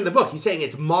 So even in the book, he's saying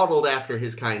it's modeled after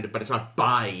his kind, but it's not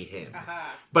by him.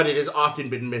 Aha. But it has often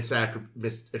been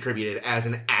misattributed as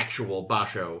an actual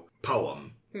Basho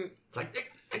poem. It's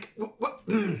like what?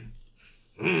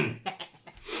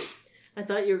 I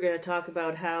thought you were going to talk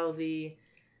about how the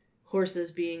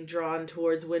horses being drawn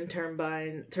towards wind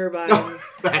turbines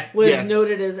was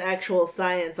noted as actual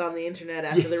science on the internet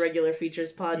after the Regular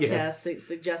Features podcast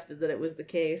suggested that it was the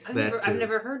case. I've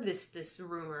never heard this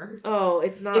rumor. Oh,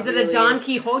 it's not. Is it really, a Don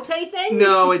Quixote thing?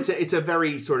 No, it's a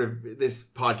very sort of this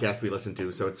podcast we listen to,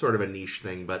 so it's sort of a niche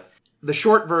thing. But the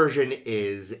short version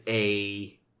is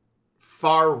a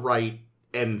far right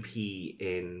MP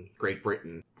in Great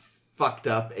Britain fucked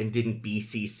up and didn't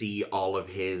BCC all of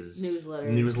his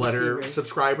newsletter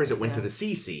subscribers. It went to the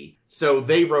CC. So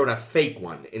they wrote a fake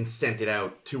one and sent it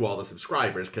out to all the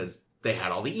subscribers because they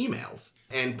had all the emails.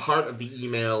 And part of the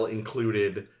email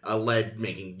included a lead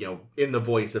making, in the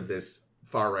voice of this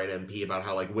far-right MP about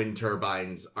how, wind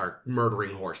turbines are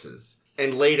murdering horses.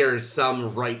 And later,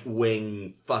 some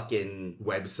right-wing fucking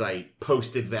website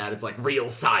posted that. It's real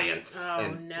science.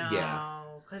 Oh, no. Yeah.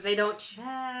 Because they don't check.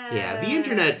 Yeah, the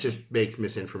internet just makes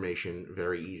misinformation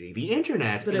very easy. The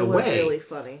internet, but in a way, really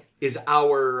funny. Is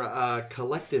our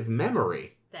collective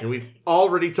memory. And we've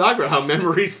already talked about how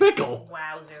memory's fickle.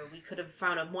 Wowzer, we could have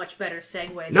found a much better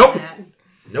segue than Nope. that.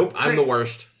 Nope, I'm the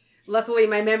worst. Luckily,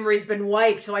 my memory's been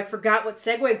wiped, so I forgot what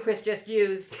segue Chris just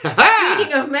used.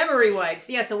 Speaking of memory wipes,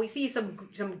 so we see some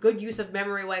good use of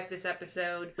memory wipe this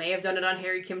episode. May have done it on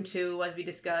Harry Kim 2, as we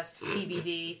discussed,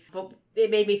 TBD. But it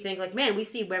made me think, man, we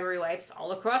see memory wipes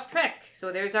all across Trek.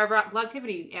 So there's our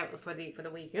blogtivity for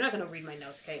the week. You're not going to read my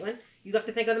notes, Caitlin. You have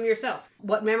to think of them yourself.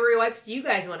 What memory wipes do you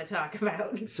guys want to talk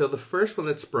about? So the first one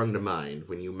that sprung to mind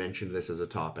when you mentioned this as a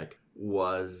topic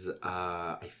was,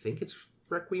 I think it's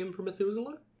Requiem for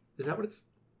Methuselah? Is that what it's...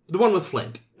 The one with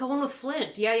Flint. The one with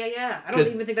Flint. Yeah. I don't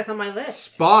even think that's on my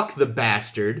list. Spock, the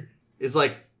bastard, is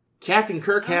Captain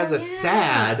Kirk has a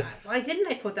sad... Why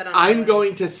didn't I put that on my list? I'm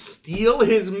going to steal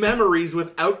his memories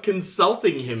without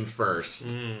consulting him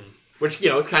first. Which,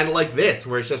 is kind of like this,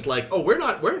 where it's just we're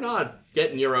not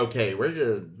getting your okay. We're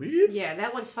just... Yeah,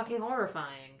 that one's fucking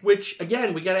horrifying. Which,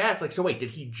 again, we gotta ask, like, so wait,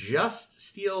 did he just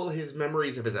steal his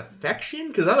memories of his affection?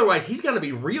 Because otherwise, he's gonna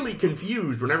be really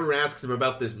confused when everyone asks him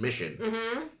about this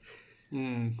mission.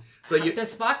 Mm-hmm. So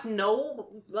Does Spock know,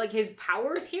 like, his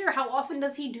powers here? How often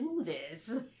does he do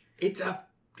this? It's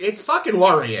fucking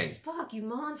worrying. Spock, you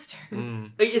monster.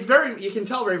 It's very, you can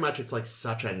tell very much it's like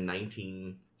such a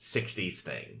 1960s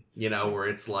thing, you know, where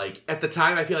it's like, at the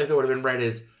time, I feel like that would have been read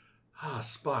as,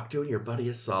 Spock, doing your buddy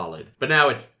a solid. But now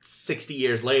it's 60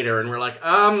 years later, and we're like,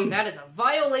 That is a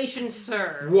violation,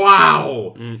 sir.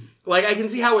 wow! Like, I can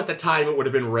see how at the time it would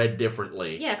have been read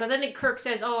differently. Yeah, because I think Kirk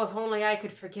says, "Oh, if only I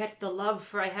could forget the love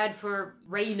I had for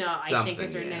Reyna," I think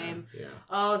is her name. Yeah.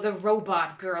 Oh, the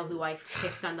robot girl who I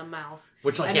kissed on the mouth.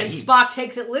 Which, like, and yeah, then Spock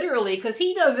takes it literally, because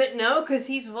he doesn't know, because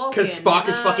he's Vulcan. because Spock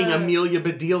is fucking Amelia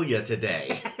Bedelia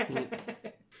today.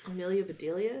 Amelia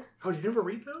Bedelia? Oh, did you ever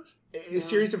read those? A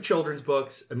series of children's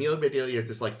books. Amelia Bedelia is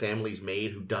this, like, family's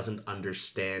maid who doesn't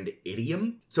understand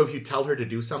idiom. So if you tell her to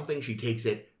do something, she takes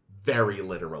it very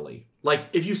literally. Like,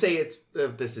 if you say it's,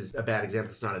 this is a bad example,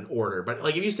 it's not an order, but,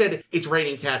 like, if you said it's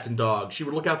raining cats and dogs, she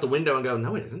would look out the window and go,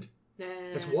 no, it isn't.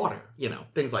 It's water. You know,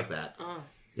 things like that. Oh.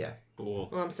 Yeah. Cool.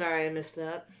 Well, I'm sorry I missed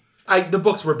that. The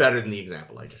books were better than the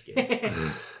example I just gave.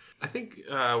 I think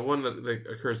one that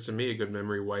occurs to me, a good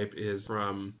memory wipe, is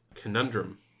from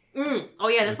Conundrum. Oh,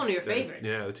 yeah, that's one of your favorites.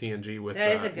 Yeah, the TNG with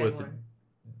That is a good one.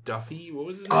 Duffy. What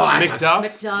was his Oh, name? McDuff.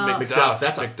 McDuff.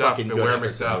 That's a fucking good Beware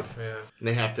episode. McDuff. Yeah. And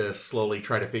they have to slowly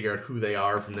try to figure out who they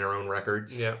are from their own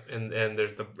records. Yeah, and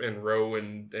there's and Roe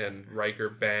and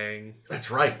Riker bang. That's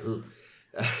right.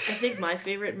 I think my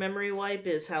favorite memory wipe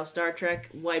is how Star Trek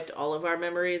wiped all of our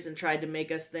memories and tried to make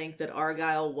us think that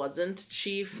Argyle wasn't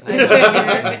chief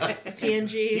engineer of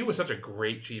TNG. He was such a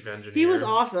great chief engineer. He was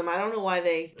awesome. I don't know why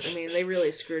they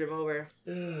really screwed him over.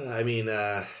 I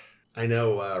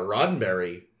know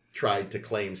Roddenberry tried to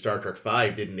claim Star Trek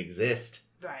V didn't exist.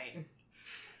 Right.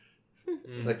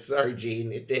 It's like, sorry,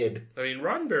 Gene, it did. I mean,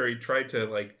 Roddenberry tried to,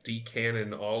 like,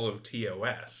 decanon all of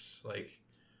TOS. Like...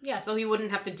 Yeah, so he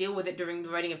wouldn't have to deal with it during the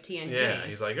writing of TNG. Yeah,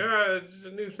 he's like, it's a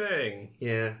new thing.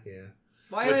 Yeah.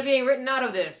 Why am I being written out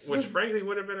of this? Which, frankly,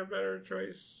 would have been a better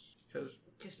choice. Because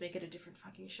just make it a different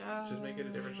fucking show. Just make it a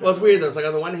different show. Well, it's weird, though. It's like,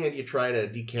 on the one hand, you try to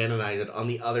decanonize it. On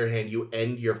the other hand, you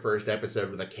end your first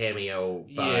episode with a cameo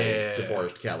by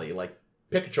DeForest Kelley. Like,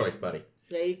 pick a choice, buddy.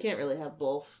 Yeah, you can't really have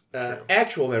both.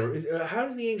 Actual memory. How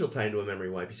does the angel tie into a memory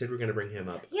wipe? You said we were going to bring him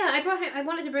up. Yeah, I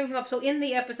wanted to bring him up. So in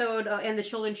the episode, "And the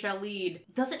Children Shall Lead,"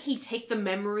 doesn't he take the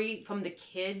memory from the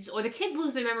kids? Or the kids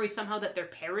lose their memory somehow that their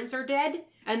parents are dead?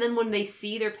 And then when they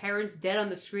see their parents dead on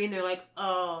the screen, they're like,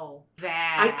 oh,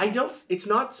 that. I don't... It's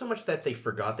not so much that they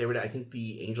forgot they were dead. I think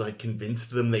the angel had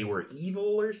convinced them they were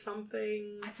evil or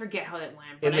something. I forget how that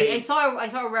went. But I saw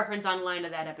a reference online to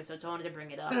that episode, so I wanted to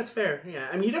bring it up. That's fair, yeah.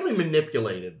 I mean, he definitely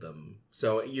manipulated them.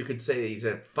 So you could say he's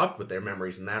fucked with their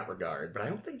memories in that regard. But I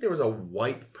don't think there was a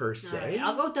wipe per se. Right,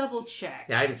 I'll go double check.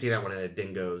 Yeah, I haven't seen that one in a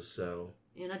Dingoes, so...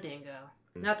 In a dingo.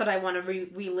 Not that I want to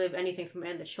relive anything from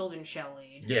 "And the Children Shall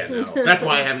Lead." Yeah, no. That's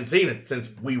why I haven't seen it since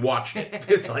we watched it.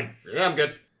 It's like, yeah, I'm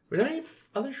good. Were there any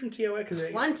others from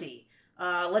TOS? Plenty.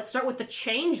 Let's start with the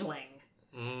Changeling.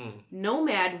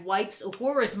 Nomad wipes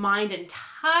Uhura's mind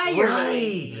entirely.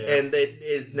 Right. Yeah. And it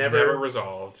is never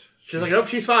resolved. She's like, nope,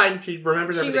 she's fine. She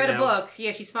remembers everything now. She read a book.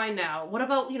 Yeah, she's fine now. What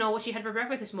about, what she had for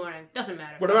breakfast this morning? Doesn't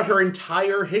matter. What about her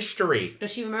entire history?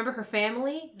 Does she remember her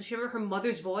family? Does she remember her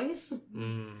mother's voice?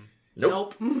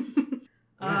 Nope. Yeah,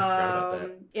 I forgot about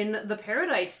that. In the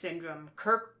Paradise Syndrome,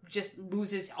 Kirk just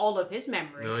loses all of his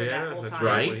memory for that whole that's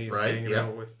time. Right, yeah.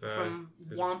 From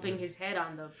whomping his head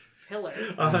on the pillar.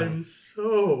 I'm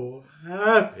so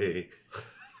happy.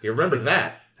 He remembered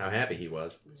that. How happy he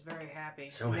was. He was very happy.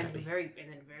 So happy. And very,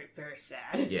 very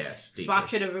sad. Yes. Spock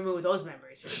should have removed those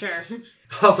memories for sure.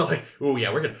 Also, like, ooh,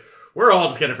 yeah, we're all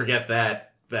just gonna forget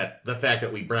that the fact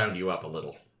that we browned you up a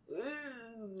little.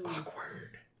 Ooh.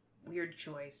 Awkward. Weird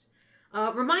choice.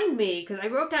 Remind me, because I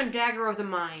wrote down Dagger of the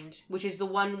Mind, which is the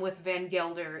one with Van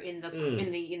Gelder in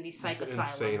the psych asylum.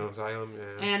 Insane asylum,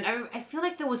 yeah. And I feel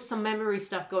like there was some memory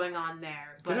stuff going on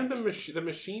there. But Didn't the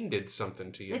machine did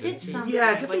something to you? It did something.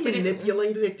 Yeah, it definitely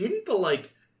manipulated it. Didn't the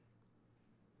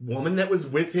woman that was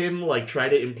with him try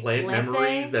to implant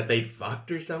memories that they'd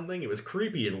fucked or something? It was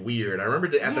creepy and weird. I remember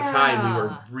at the time we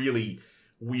were really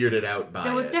weirded out by it.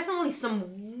 There was definitely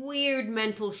some weird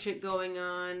mental shit going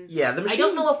on. Yeah, the machine... I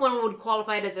don't know if one would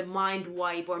qualify it as a mind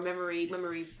wipe or memory.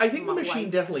 I think the machine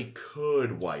wipe. Definitely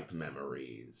could wipe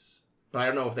memories, but I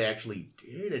don't know if they actually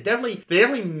did. They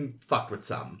definitely fucked with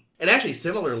some. And actually,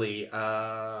 similarly,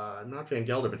 not Van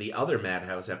Gelder, but the other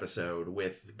Madhouse episode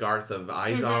with Garth of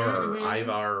Izar or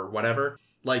Ivar or whatever.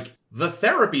 Like, the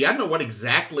therapy, I don't know what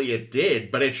exactly it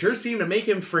did, but it sure seemed to make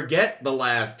him forget the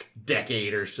last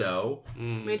decade or so.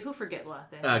 Made who forget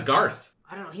that? Garth.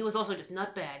 I don't know. He was also just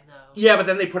nutbag, though. Yeah, but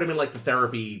then they put him in, like, the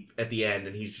therapy at the end,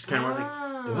 and he's just kind of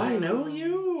like, do I know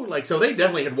you? Like, so they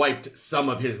definitely had wiped some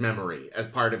of his memory as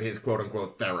part of his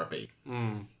quote-unquote therapy.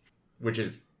 Which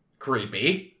is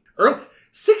creepy.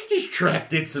 60s Trek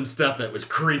did some stuff that was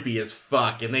creepy as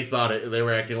fuck, and they thought they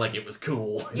were acting like it was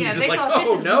cool. And Yeah, you're they just like,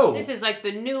 thought this is like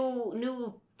the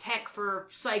new tech for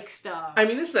psych stuff. I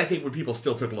mean, this is, I think, when people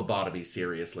still took lobotomies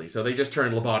seriously. So they just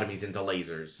turned lobotomies into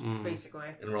lasers. Basically.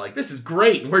 And we're like, this is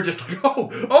great. And we're just like,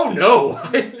 oh no.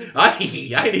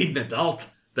 I need an adult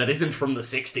that isn't from the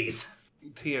 60s.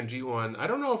 TNG one, I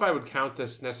don't know if I would count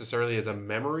this necessarily as a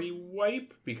memory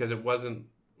wipe, because it wasn't...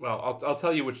 Well, I'll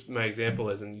tell you which my example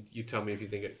is, and you tell me if you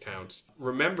think it counts.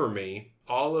 Remember Me,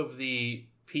 all of the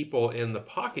people in the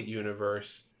Pocket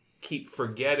universe keep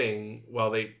forgetting,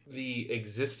 the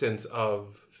existence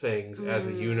of things as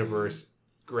the universe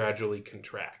gradually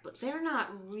contracts. But they're not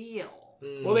real.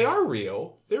 Well, they are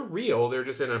real. They're real. They're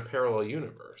just in a parallel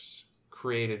universe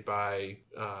created by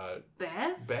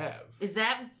Bev. Is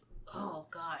that... Oh,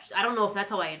 gosh. I don't know if that's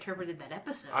how I interpreted that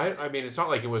episode. I mean, it's not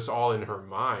like it was all in her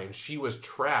mind. She was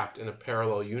trapped in a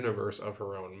parallel universe of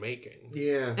her own making.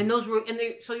 Yeah. And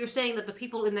so you're saying that the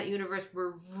people in that universe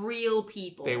were real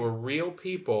people. They were real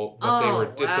people, but they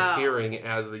were disappearing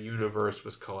as the universe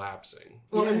was collapsing.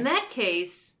 Well, in that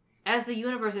case, as the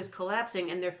universe is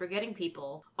collapsing and they're forgetting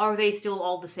people, are they still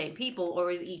all the same people, or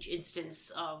is each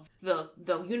instance of the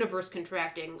universe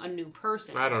contracting a new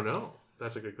person? I don't know.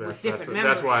 That's a good question. That's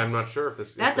that's why I'm not sure if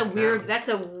this. That's a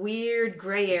weird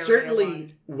gray area.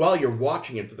 Certainly, while you're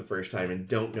watching it for the first time and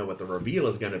don't know what the reveal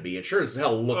is going to be, it sure as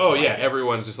hell looks. Oh like yeah, it.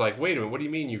 everyone's just like, wait a minute, what do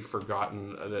you mean you've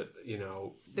forgotten that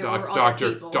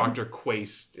Dr.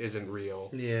 Quaist isn't real?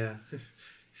 Yeah.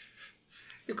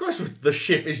 Of course, the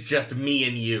ship is just me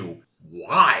and you.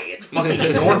 Why? It's fucking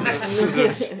enormous.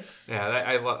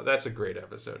 That's a great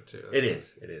episode too. It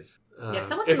is.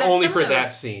 If only for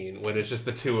that scene when it's just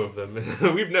the two of them.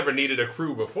 We've never needed a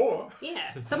crew before.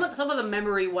 Yeah, some of the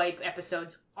memory wipe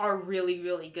episodes are really,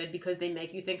 really good because they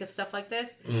make you think of stuff like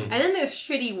this. And then there's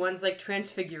shitty ones like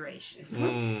Transfigurations.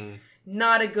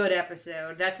 Not a good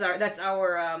episode. That's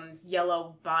our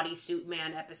yellow bodysuit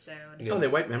man episode. Yeah. Oh, they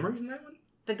wipe memories in that one?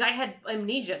 The guy had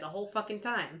amnesia the whole fucking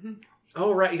time.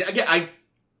 Oh, right.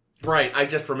 I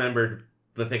just remembered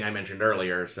the thing I mentioned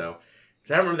earlier, so I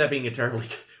don't remember that being a terribly...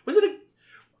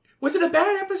 Was it a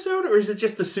bad episode, or is it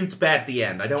just the suit's bad at the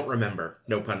end? I don't remember.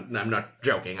 No pun. I'm not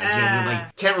joking. I genuinely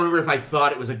can't remember if I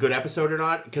thought it was a good episode or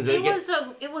not. Because it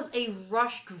was a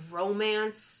rushed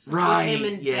romance right, with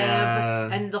him and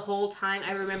Bev, and the whole time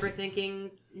I remember thinking,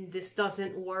 this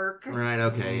doesn't work. Right,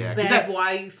 okay, yeah. Bev,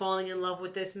 why are you falling in love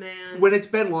with this man? When it's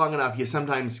been long enough, you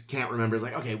sometimes can't remember. It's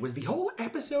like, okay, was the whole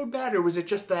episode bad, or was it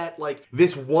just that, like,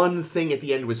 this one thing at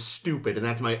the end was stupid, and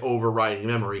that's my overriding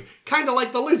memory? Kind of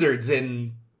like the lizards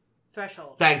in...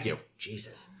 Threshold. Thank you.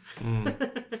 Jesus.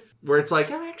 Where it's like,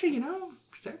 actually,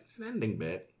 start that ending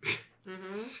bit.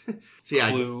 So yeah,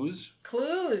 Clues.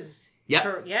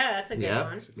 Yep. Yeah, that's a good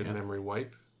one. It's a good memory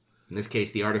wipe. In this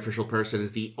case, the artificial person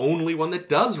is the only one that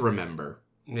does remember.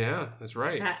 Yeah, that's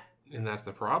right. And that's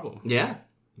the problem. Yeah.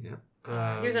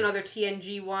 Here's another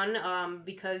TNG one,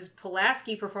 because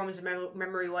Pulaski performs a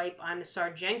memory wipe on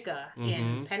Sarjenka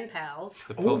in Pen Pals.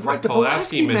 The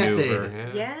Pulaski maneuver.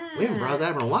 method. Yeah. We haven't brought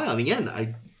that in a while. And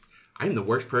again, I'm the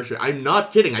worst person. I'm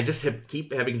not kidding. I just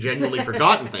keep having genuinely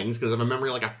forgotten things because I have a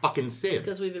memory like a fucking sieve. It's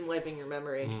because we've been wiping your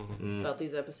memory about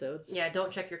these episodes. Yeah,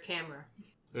 don't check your camera.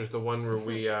 There's the one where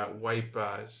we wipe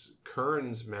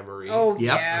Kern's memory. Oh,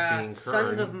 yep. yeah. Being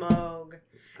Sons of Moog.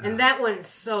 And that one's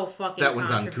so fucking That one's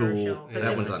controversial. uncool.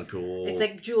 That one's uncool. It's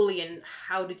like, Julian,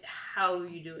 how do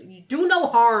you do it? You do no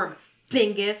harm,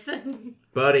 dingus.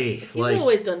 Buddy. He's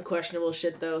always done questionable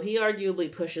shit, though. He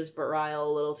arguably pushes Bareil a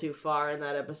little too far in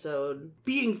that episode.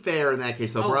 Being fair in that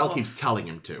case, though, Bareil keeps telling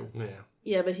him to. Yeah.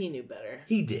 Yeah, but he knew better.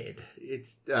 He did.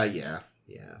 It's, yeah.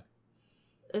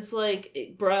 It's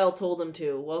like Bareil told him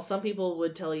to. Well, some people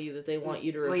would tell you that they want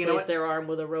you to replace their arm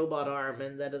with a robot arm,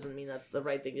 and that doesn't mean that's the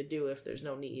right thing to do if there's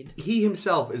no need. He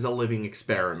himself is a living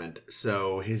experiment,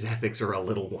 so his ethics are a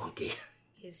little wonky.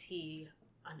 Is he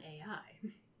an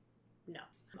AI? No.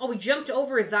 Oh, we jumped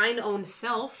over Thine Own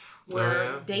Self,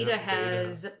 where Data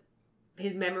has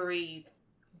his memory...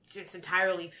 It's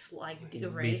entirely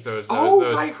erased. Those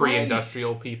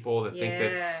pre-industrial people that think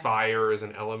that fire is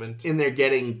an element. And they're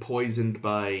getting poisoned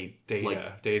by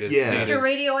Data. Data's Mr.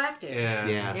 Radioactive.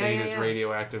 Data's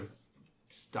radioactive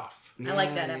stuff. I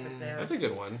like that episode. That's a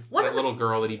good one. One That of the- little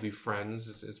girl that he befriends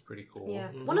is pretty cool. Yeah.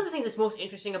 Mm-hmm. One of the things that's most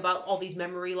interesting about all these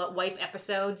memory wipe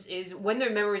episodes is when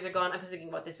their memories are gone. I was thinking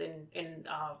about this in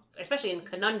especially in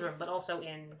Conundrum, but also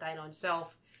in Thine Own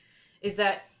Self, is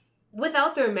that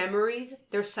without their memories,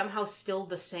 they're somehow still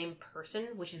the same person,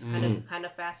 which is kind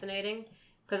of fascinating.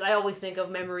 Because I always think of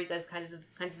memories as kinds of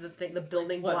the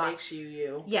building What blocks. makes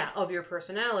you? Yeah, of your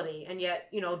personality. And yet,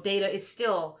 Data is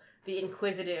still the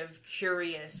inquisitive,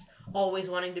 curious, always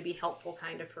wanting to be helpful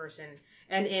kind of person.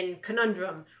 And in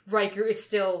Conundrum, Riker is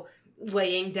still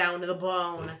laying down to the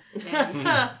bone.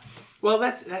 And, Well,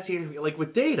 that's like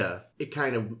with Data, it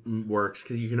kind of works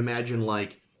because you can imagine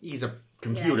like he's a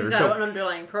computer, he's got so an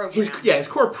underlying program. his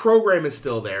core program is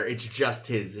still there. It's just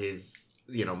his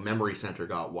memory center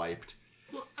got wiped.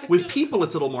 Well, With people,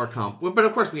 it's a little more but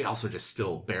of course we also just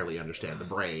still barely understand the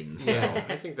brain. So. Yeah,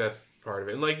 I think that's part of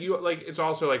it. And it's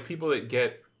also like people that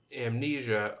get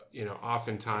amnesia,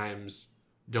 oftentimes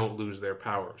don't lose their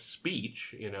power of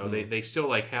speech. They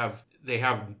still have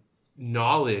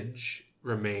knowledge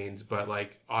remains, but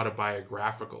like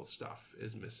autobiographical stuff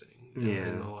is missing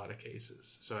in a lot of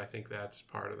cases. So I think that's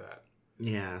part of that.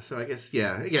 Yeah, so I guess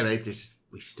again,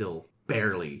 we still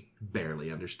barely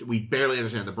understand. We barely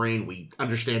understand the brain. We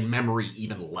understand memory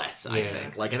even less. I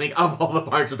think. Like I think of all the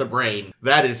parts of the brain,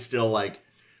 that is still like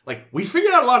we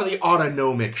figured out a lot of the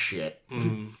autonomic shit.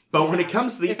 But when it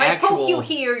comes to the if actual, I poke you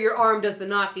here, your arm does the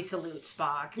Nazi salute,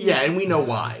 Spock. yeah, and we know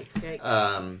why.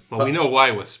 Well, we know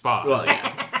why with Spock. Well,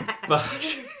 yeah,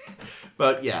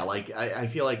 but yeah, like I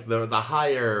feel like the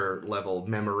higher level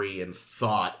memory and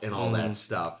thought and all that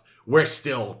stuff, we're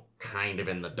still kind of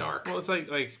in the dark. Well, it's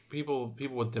like people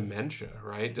with dementia,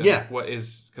 right? Yeah. What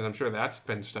is, because I'm sure that's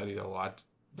been studied a lot.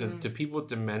 Do people with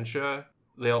dementia,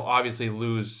 they'll obviously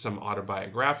lose some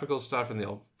autobiographical stuff and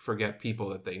they'll forget people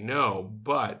that they know,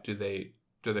 but do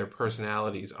their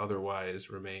personalities otherwise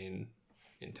remain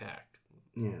intact?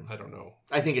 Yeah, I don't know.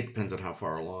 I think it depends on how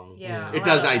far along. Yeah, It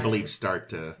does, I believe, start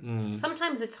to.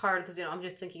 Sometimes it's hard because I'm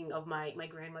just thinking of my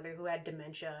grandmother who had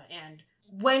dementia, and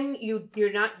when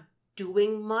you're not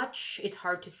doing much, it's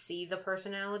hard to see the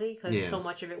personality because so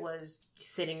much of it was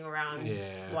sitting around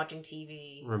watching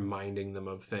TV, reminding them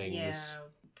of things.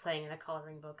 Playing in a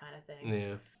coloring book kind of thing.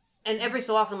 Yeah, and every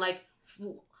so often, like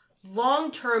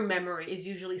long-term memory is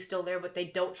usually still there, but they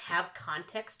don't have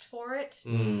context for it.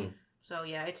 So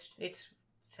yeah, it's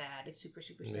sad. It's super,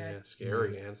 super sad. Yeah,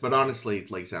 scary. But honestly,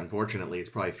 unfortunately, it's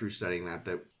probably through studying that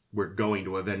we're going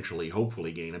to eventually,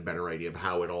 hopefully, gain a better idea of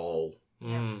how it all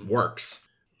works.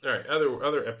 All right,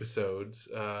 other episodes.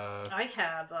 I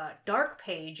have a Dark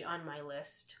Page on my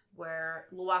list where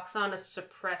Luoxana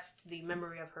suppressed the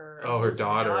memory of her. Her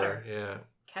daughter. Yeah.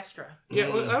 Kestra. Yeah,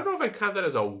 well, I don't know if I'd count that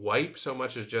as a wipe so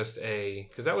much as just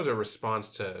because that was a response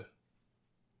to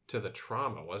the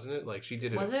trauma, wasn't it? Like she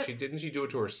did it. Was it? Didn't she do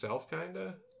it to herself, kind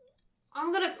of?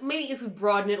 I'm gonna maybe if we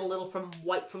broaden it a little from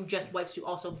just wipes to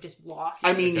also just loss.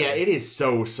 I mean, yeah, it is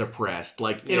so suppressed,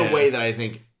 like in a way that I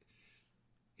think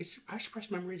are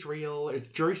suppressed memories real? Is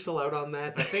the jury still out on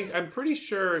that? I'm pretty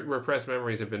sure repressed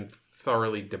memories have been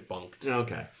thoroughly debunked.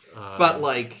 Okay, but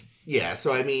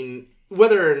so I mean,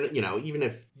 whether even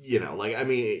if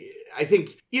I think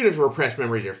even if repressed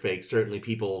memories are fake, certainly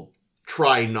people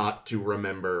try not to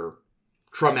remember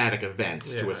traumatic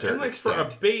events to a certain extent. For a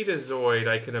Betazoid,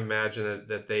 I can imagine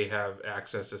that they have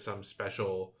access to some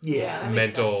special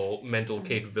mental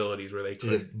capabilities where they could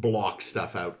just block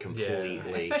stuff out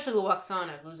completely. Especially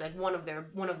Luoxana, who's like one of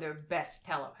their best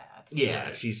telepaths.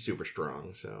 Yeah, she's super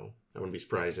strong, so I wouldn't be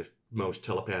surprised if most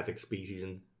telepathic species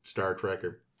in Star Trek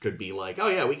could be like, oh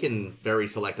yeah, we can very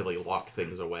selectively lock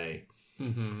things away.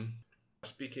 Mm-hmm.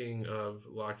 Speaking of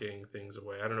locking things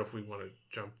away, I don't know if we want to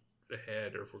jump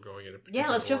ahead or if we're going in a particular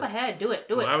let's jump ahead. Do it.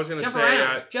 I was going to jump say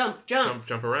around.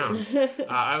 Jump around.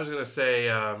 I was going to say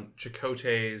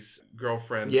Chakotay's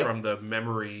girlfriend from the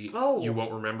memory. You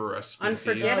won't remember a species.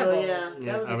 Unforgettable. Oh, yeah,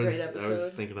 that was a great episode. I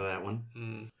was thinking of that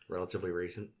one. Relatively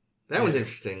recent. That one's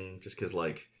interesting, just because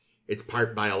it's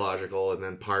part biological and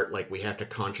then part we have to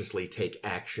consciously take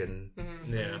action.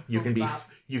 Mm-hmm. Yeah, you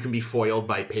can be foiled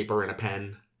by paper and a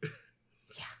pen.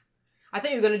 I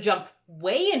thought you were going to jump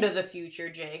way into the future,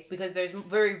 Jake, because there's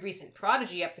very recent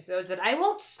Prodigy episodes that I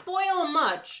won't spoil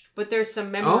much, but there's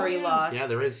some memory loss. Yeah,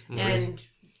 there is. And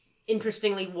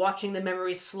interestingly, watching the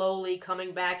memories slowly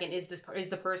coming back, and is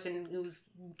the person who's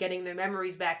getting their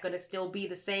memories back going to still be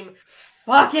the same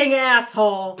fucking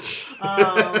asshole?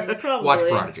 Probably. Watch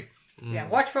Prodigy. Yeah,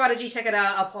 watch Prodigy. Check it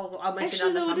out. I'll mention it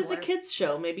on the though, Tumblr. it is a kids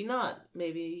show. Maybe not.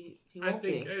 Maybe he won't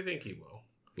be. I think he will.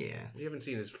 Yeah. We haven't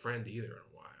seen his friend either in a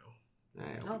while.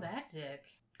 Oh, that dick.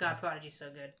 God, Prodigy's so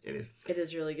good. It is. It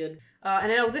is really good.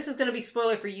 And I know this is going to be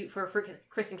spoiler for you, for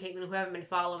Chris and Caitlin who haven't been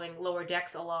following Lower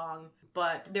Decks along,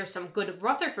 but there's some good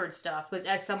Rutherford stuff, because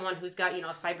as someone who's got,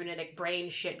 cybernetic brain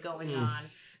shit going on,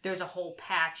 there's a whole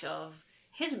patch of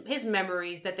his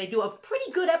memories that they do a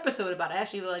pretty good episode about. I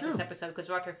actually really like this episode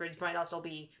because Rutherford might also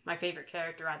be my favorite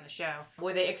character on the show,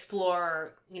 where they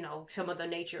explore, some of the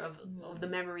nature of the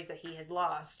memories that he has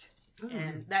lost.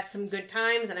 And that's some good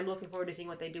times, and I'm looking forward to seeing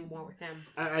what they do more with him.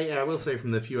 I will say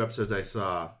from the few episodes I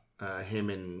saw,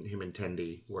 him and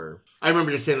Tendi were... I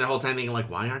remember just sitting the whole time thinking, like,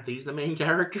 why aren't these the main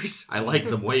characters? I like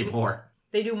them way more.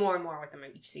 They do more and more with them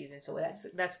each season, so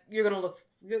that's you're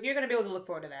gonna be able to look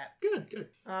forward to that. Good.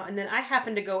 And then I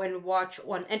happened to go and watch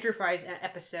one Enterprise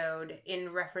episode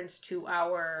in reference to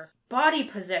our body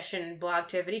possession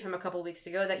blogtivity from a couple weeks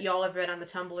ago that y'all have read on the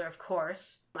Tumblr, of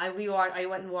course. I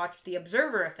went and watched The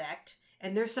Observer Effect,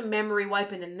 and there's some memory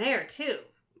wiping in there too.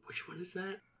 Which one is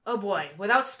that? Oh boy,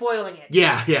 without spoiling it.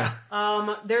 Yeah.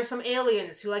 There's some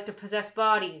aliens who like to possess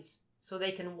bodies so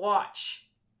they can watch.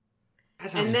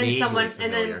 That sounds And then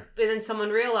familiar. someone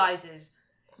realizes,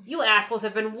 you assholes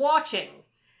have been watching.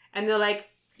 And they're like,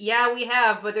 yeah, we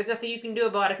have, but there's nothing you can do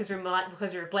about it because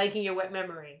we're blanking your wet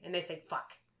memory. And they say,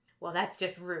 fuck. Well, that's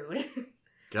just rude.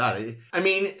 God, I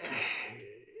mean,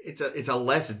 it's a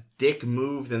less dick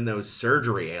move than those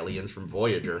surgery aliens from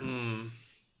Voyager.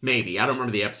 Maybe. I don't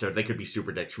remember the episode. They could be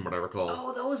super dicks from what I recall.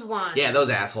 Oh, those ones. Yeah, those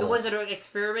assholes. The ones that are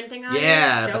experimenting on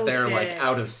Yeah, you? but they're Those like dicks.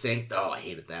 out of sync. Oh, I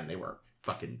hated them. They were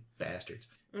fucking bastards.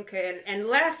 Okay, and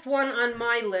last one on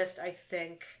my list, I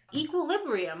think.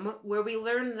 Equilibrium, where we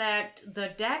learn that the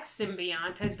Dax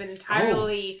symbiont has been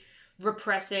entirely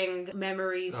repressing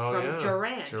memories from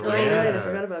Joran. Oh, right. I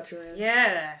forgot about Joanne.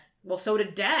 Yeah. Well, so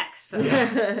did Dax.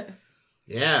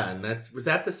 Yeah, and was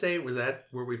that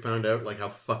where we found out like how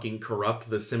fucking corrupt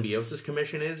the Symbiosis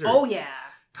Commission is? Or... Oh, yeah.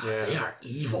 God, they are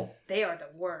evil. They are the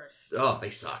worst. Oh, they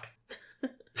suck.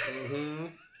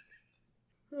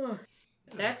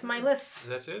 That's my list.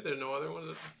 That's it? There's no other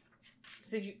ones?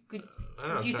 So I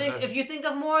don't know. if you think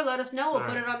of more, let us know. We'll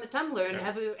put Alright. it on the Tumblr and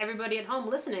have everybody at home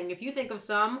listening. If you think of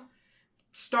some,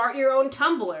 start your own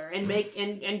Tumblr and make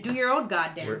and do your own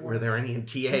goddamn Were there any in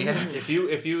TAS?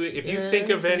 If you think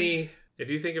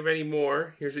of any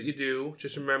more, here's what you do.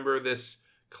 Just remember this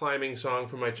climbing song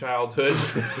from my childhood.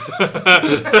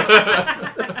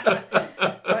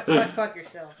 Fuck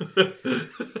yourself.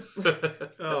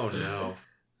 Oh no.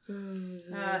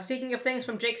 Speaking of things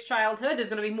from Jake's childhood, there's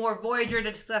going to be more Voyager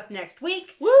to discuss next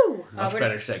week. Woo! Much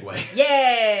better segue.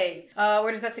 Yay!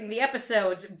 We're discussing the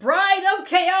episodes Bride of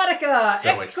Chaotica! So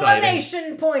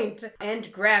Exclamation point! And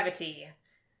Gravity.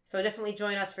 So definitely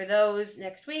join us for those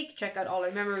next week. Check out all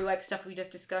our memory wipe stuff we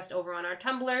just discussed over on our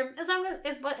Tumblr,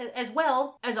 as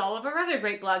well as all of our other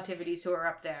great blog activities who are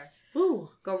up there. Ooh.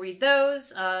 Go read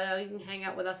those. You can hang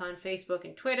out with us on Facebook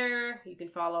and Twitter. You can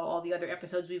follow all the other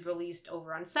episodes we've released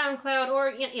over on SoundCloud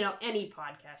or any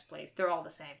podcast place. They're all the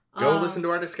same. Go listen to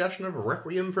our discussion of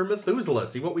Requiem for Methuselah.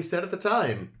 See what we said at the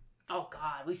time. Oh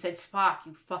God, we said Spock,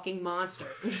 you fucking monster.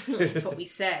 That's what we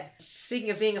said. Speaking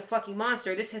of being a fucking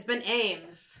monster, this has been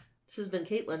Ames. This has been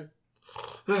Caitlin.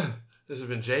 This has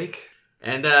been Jake.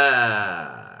 And,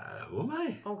 who am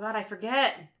I? Oh God, I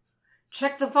forget.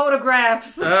 Check the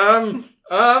photographs.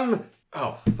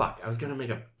 Oh, fuck. I was gonna make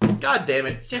a... God damn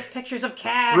it. It's just pictures of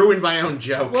cats. Ruined my own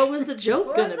joke. What was the joke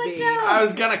What was gonna the be? joke? I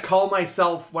was gonna call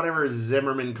myself whatever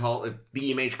Zimmerman called...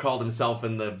 The EMH called himself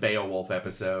in the Beowulf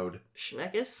episode.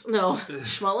 Schmeckis? No.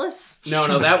 Schmullis?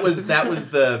 No, that was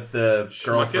the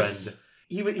girlfriend.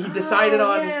 He decided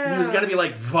yeah. he was gonna be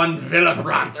like Von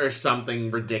Willebrand or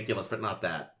something ridiculous, but not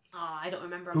that. Oh, I don't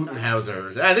remember. I'm sorry.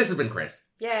 Hootenhauser's. This has been Chris.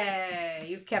 Yay,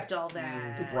 you've kept all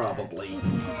that. Probably.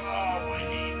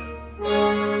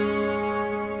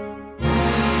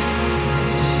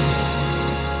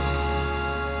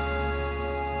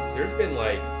 There's been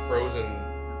like frozen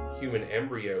human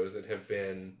embryos that have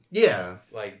been Yeah.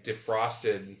 like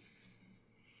defrosted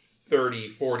 30,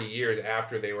 40 years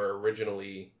after they were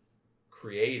originally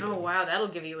created. Oh wow, that'll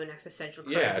give you an existential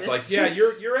crisis. Yeah, it's like, yeah,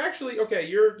 you're actually okay.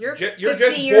 You're 50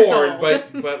 just years born,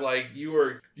 old. but like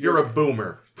you're You're a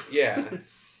boomer. yeah.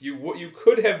 You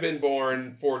could have been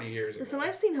born 40 years ago. Listen,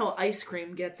 I've seen how ice cream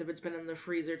gets if it's been in the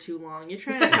freezer too long. You're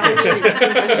trying to tell me that you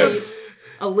can keep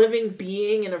a living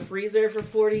being in a freezer for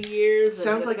 40 years and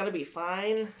Sounds it's like- gonna be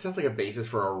fine? Sounds like a basis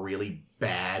for a really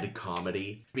bad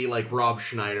comedy. Be like Rob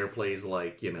Schneider plays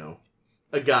like,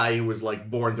 a guy who was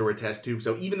like born through a test tube.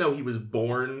 So even though he was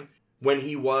born when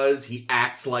he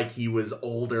acts like he was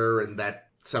older and that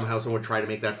somehow someone would try to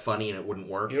make that funny and it wouldn't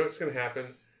work. You know what's going to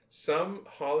happen? some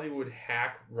Hollywood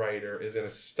hack writer is going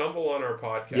to stumble on our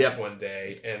podcast Yep. one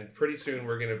day, and pretty soon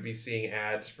we're going to be seeing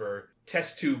ads for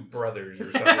Test Tube Brothers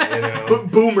or something, you know?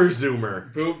 Boomer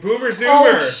Zoomer. Boomer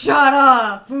Zoomer! Oh, shut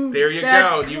up! There you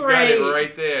That's go. You've got it great.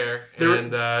 right there. There-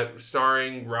 And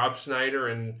starring Rob Schneider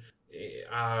and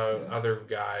other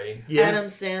guy. Yeah. Adam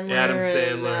Sandler. Adam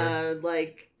Sandler. And,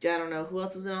 I don't know. Who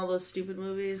else is in all those stupid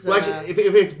movies? Well, actually, if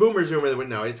it's Boomer Zoomer,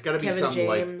 no, it's got to be Kevin some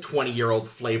James. 20-year-old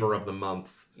flavor of the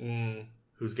month Mm.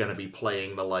 who's going to be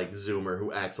playing the Zoomer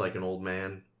who acts like an old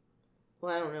man.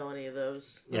 Well, I don't know any of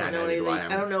those. Yeah, I don't know neither do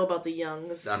anything. I. I don't know about the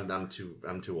youngs. I'm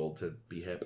too old to be hip.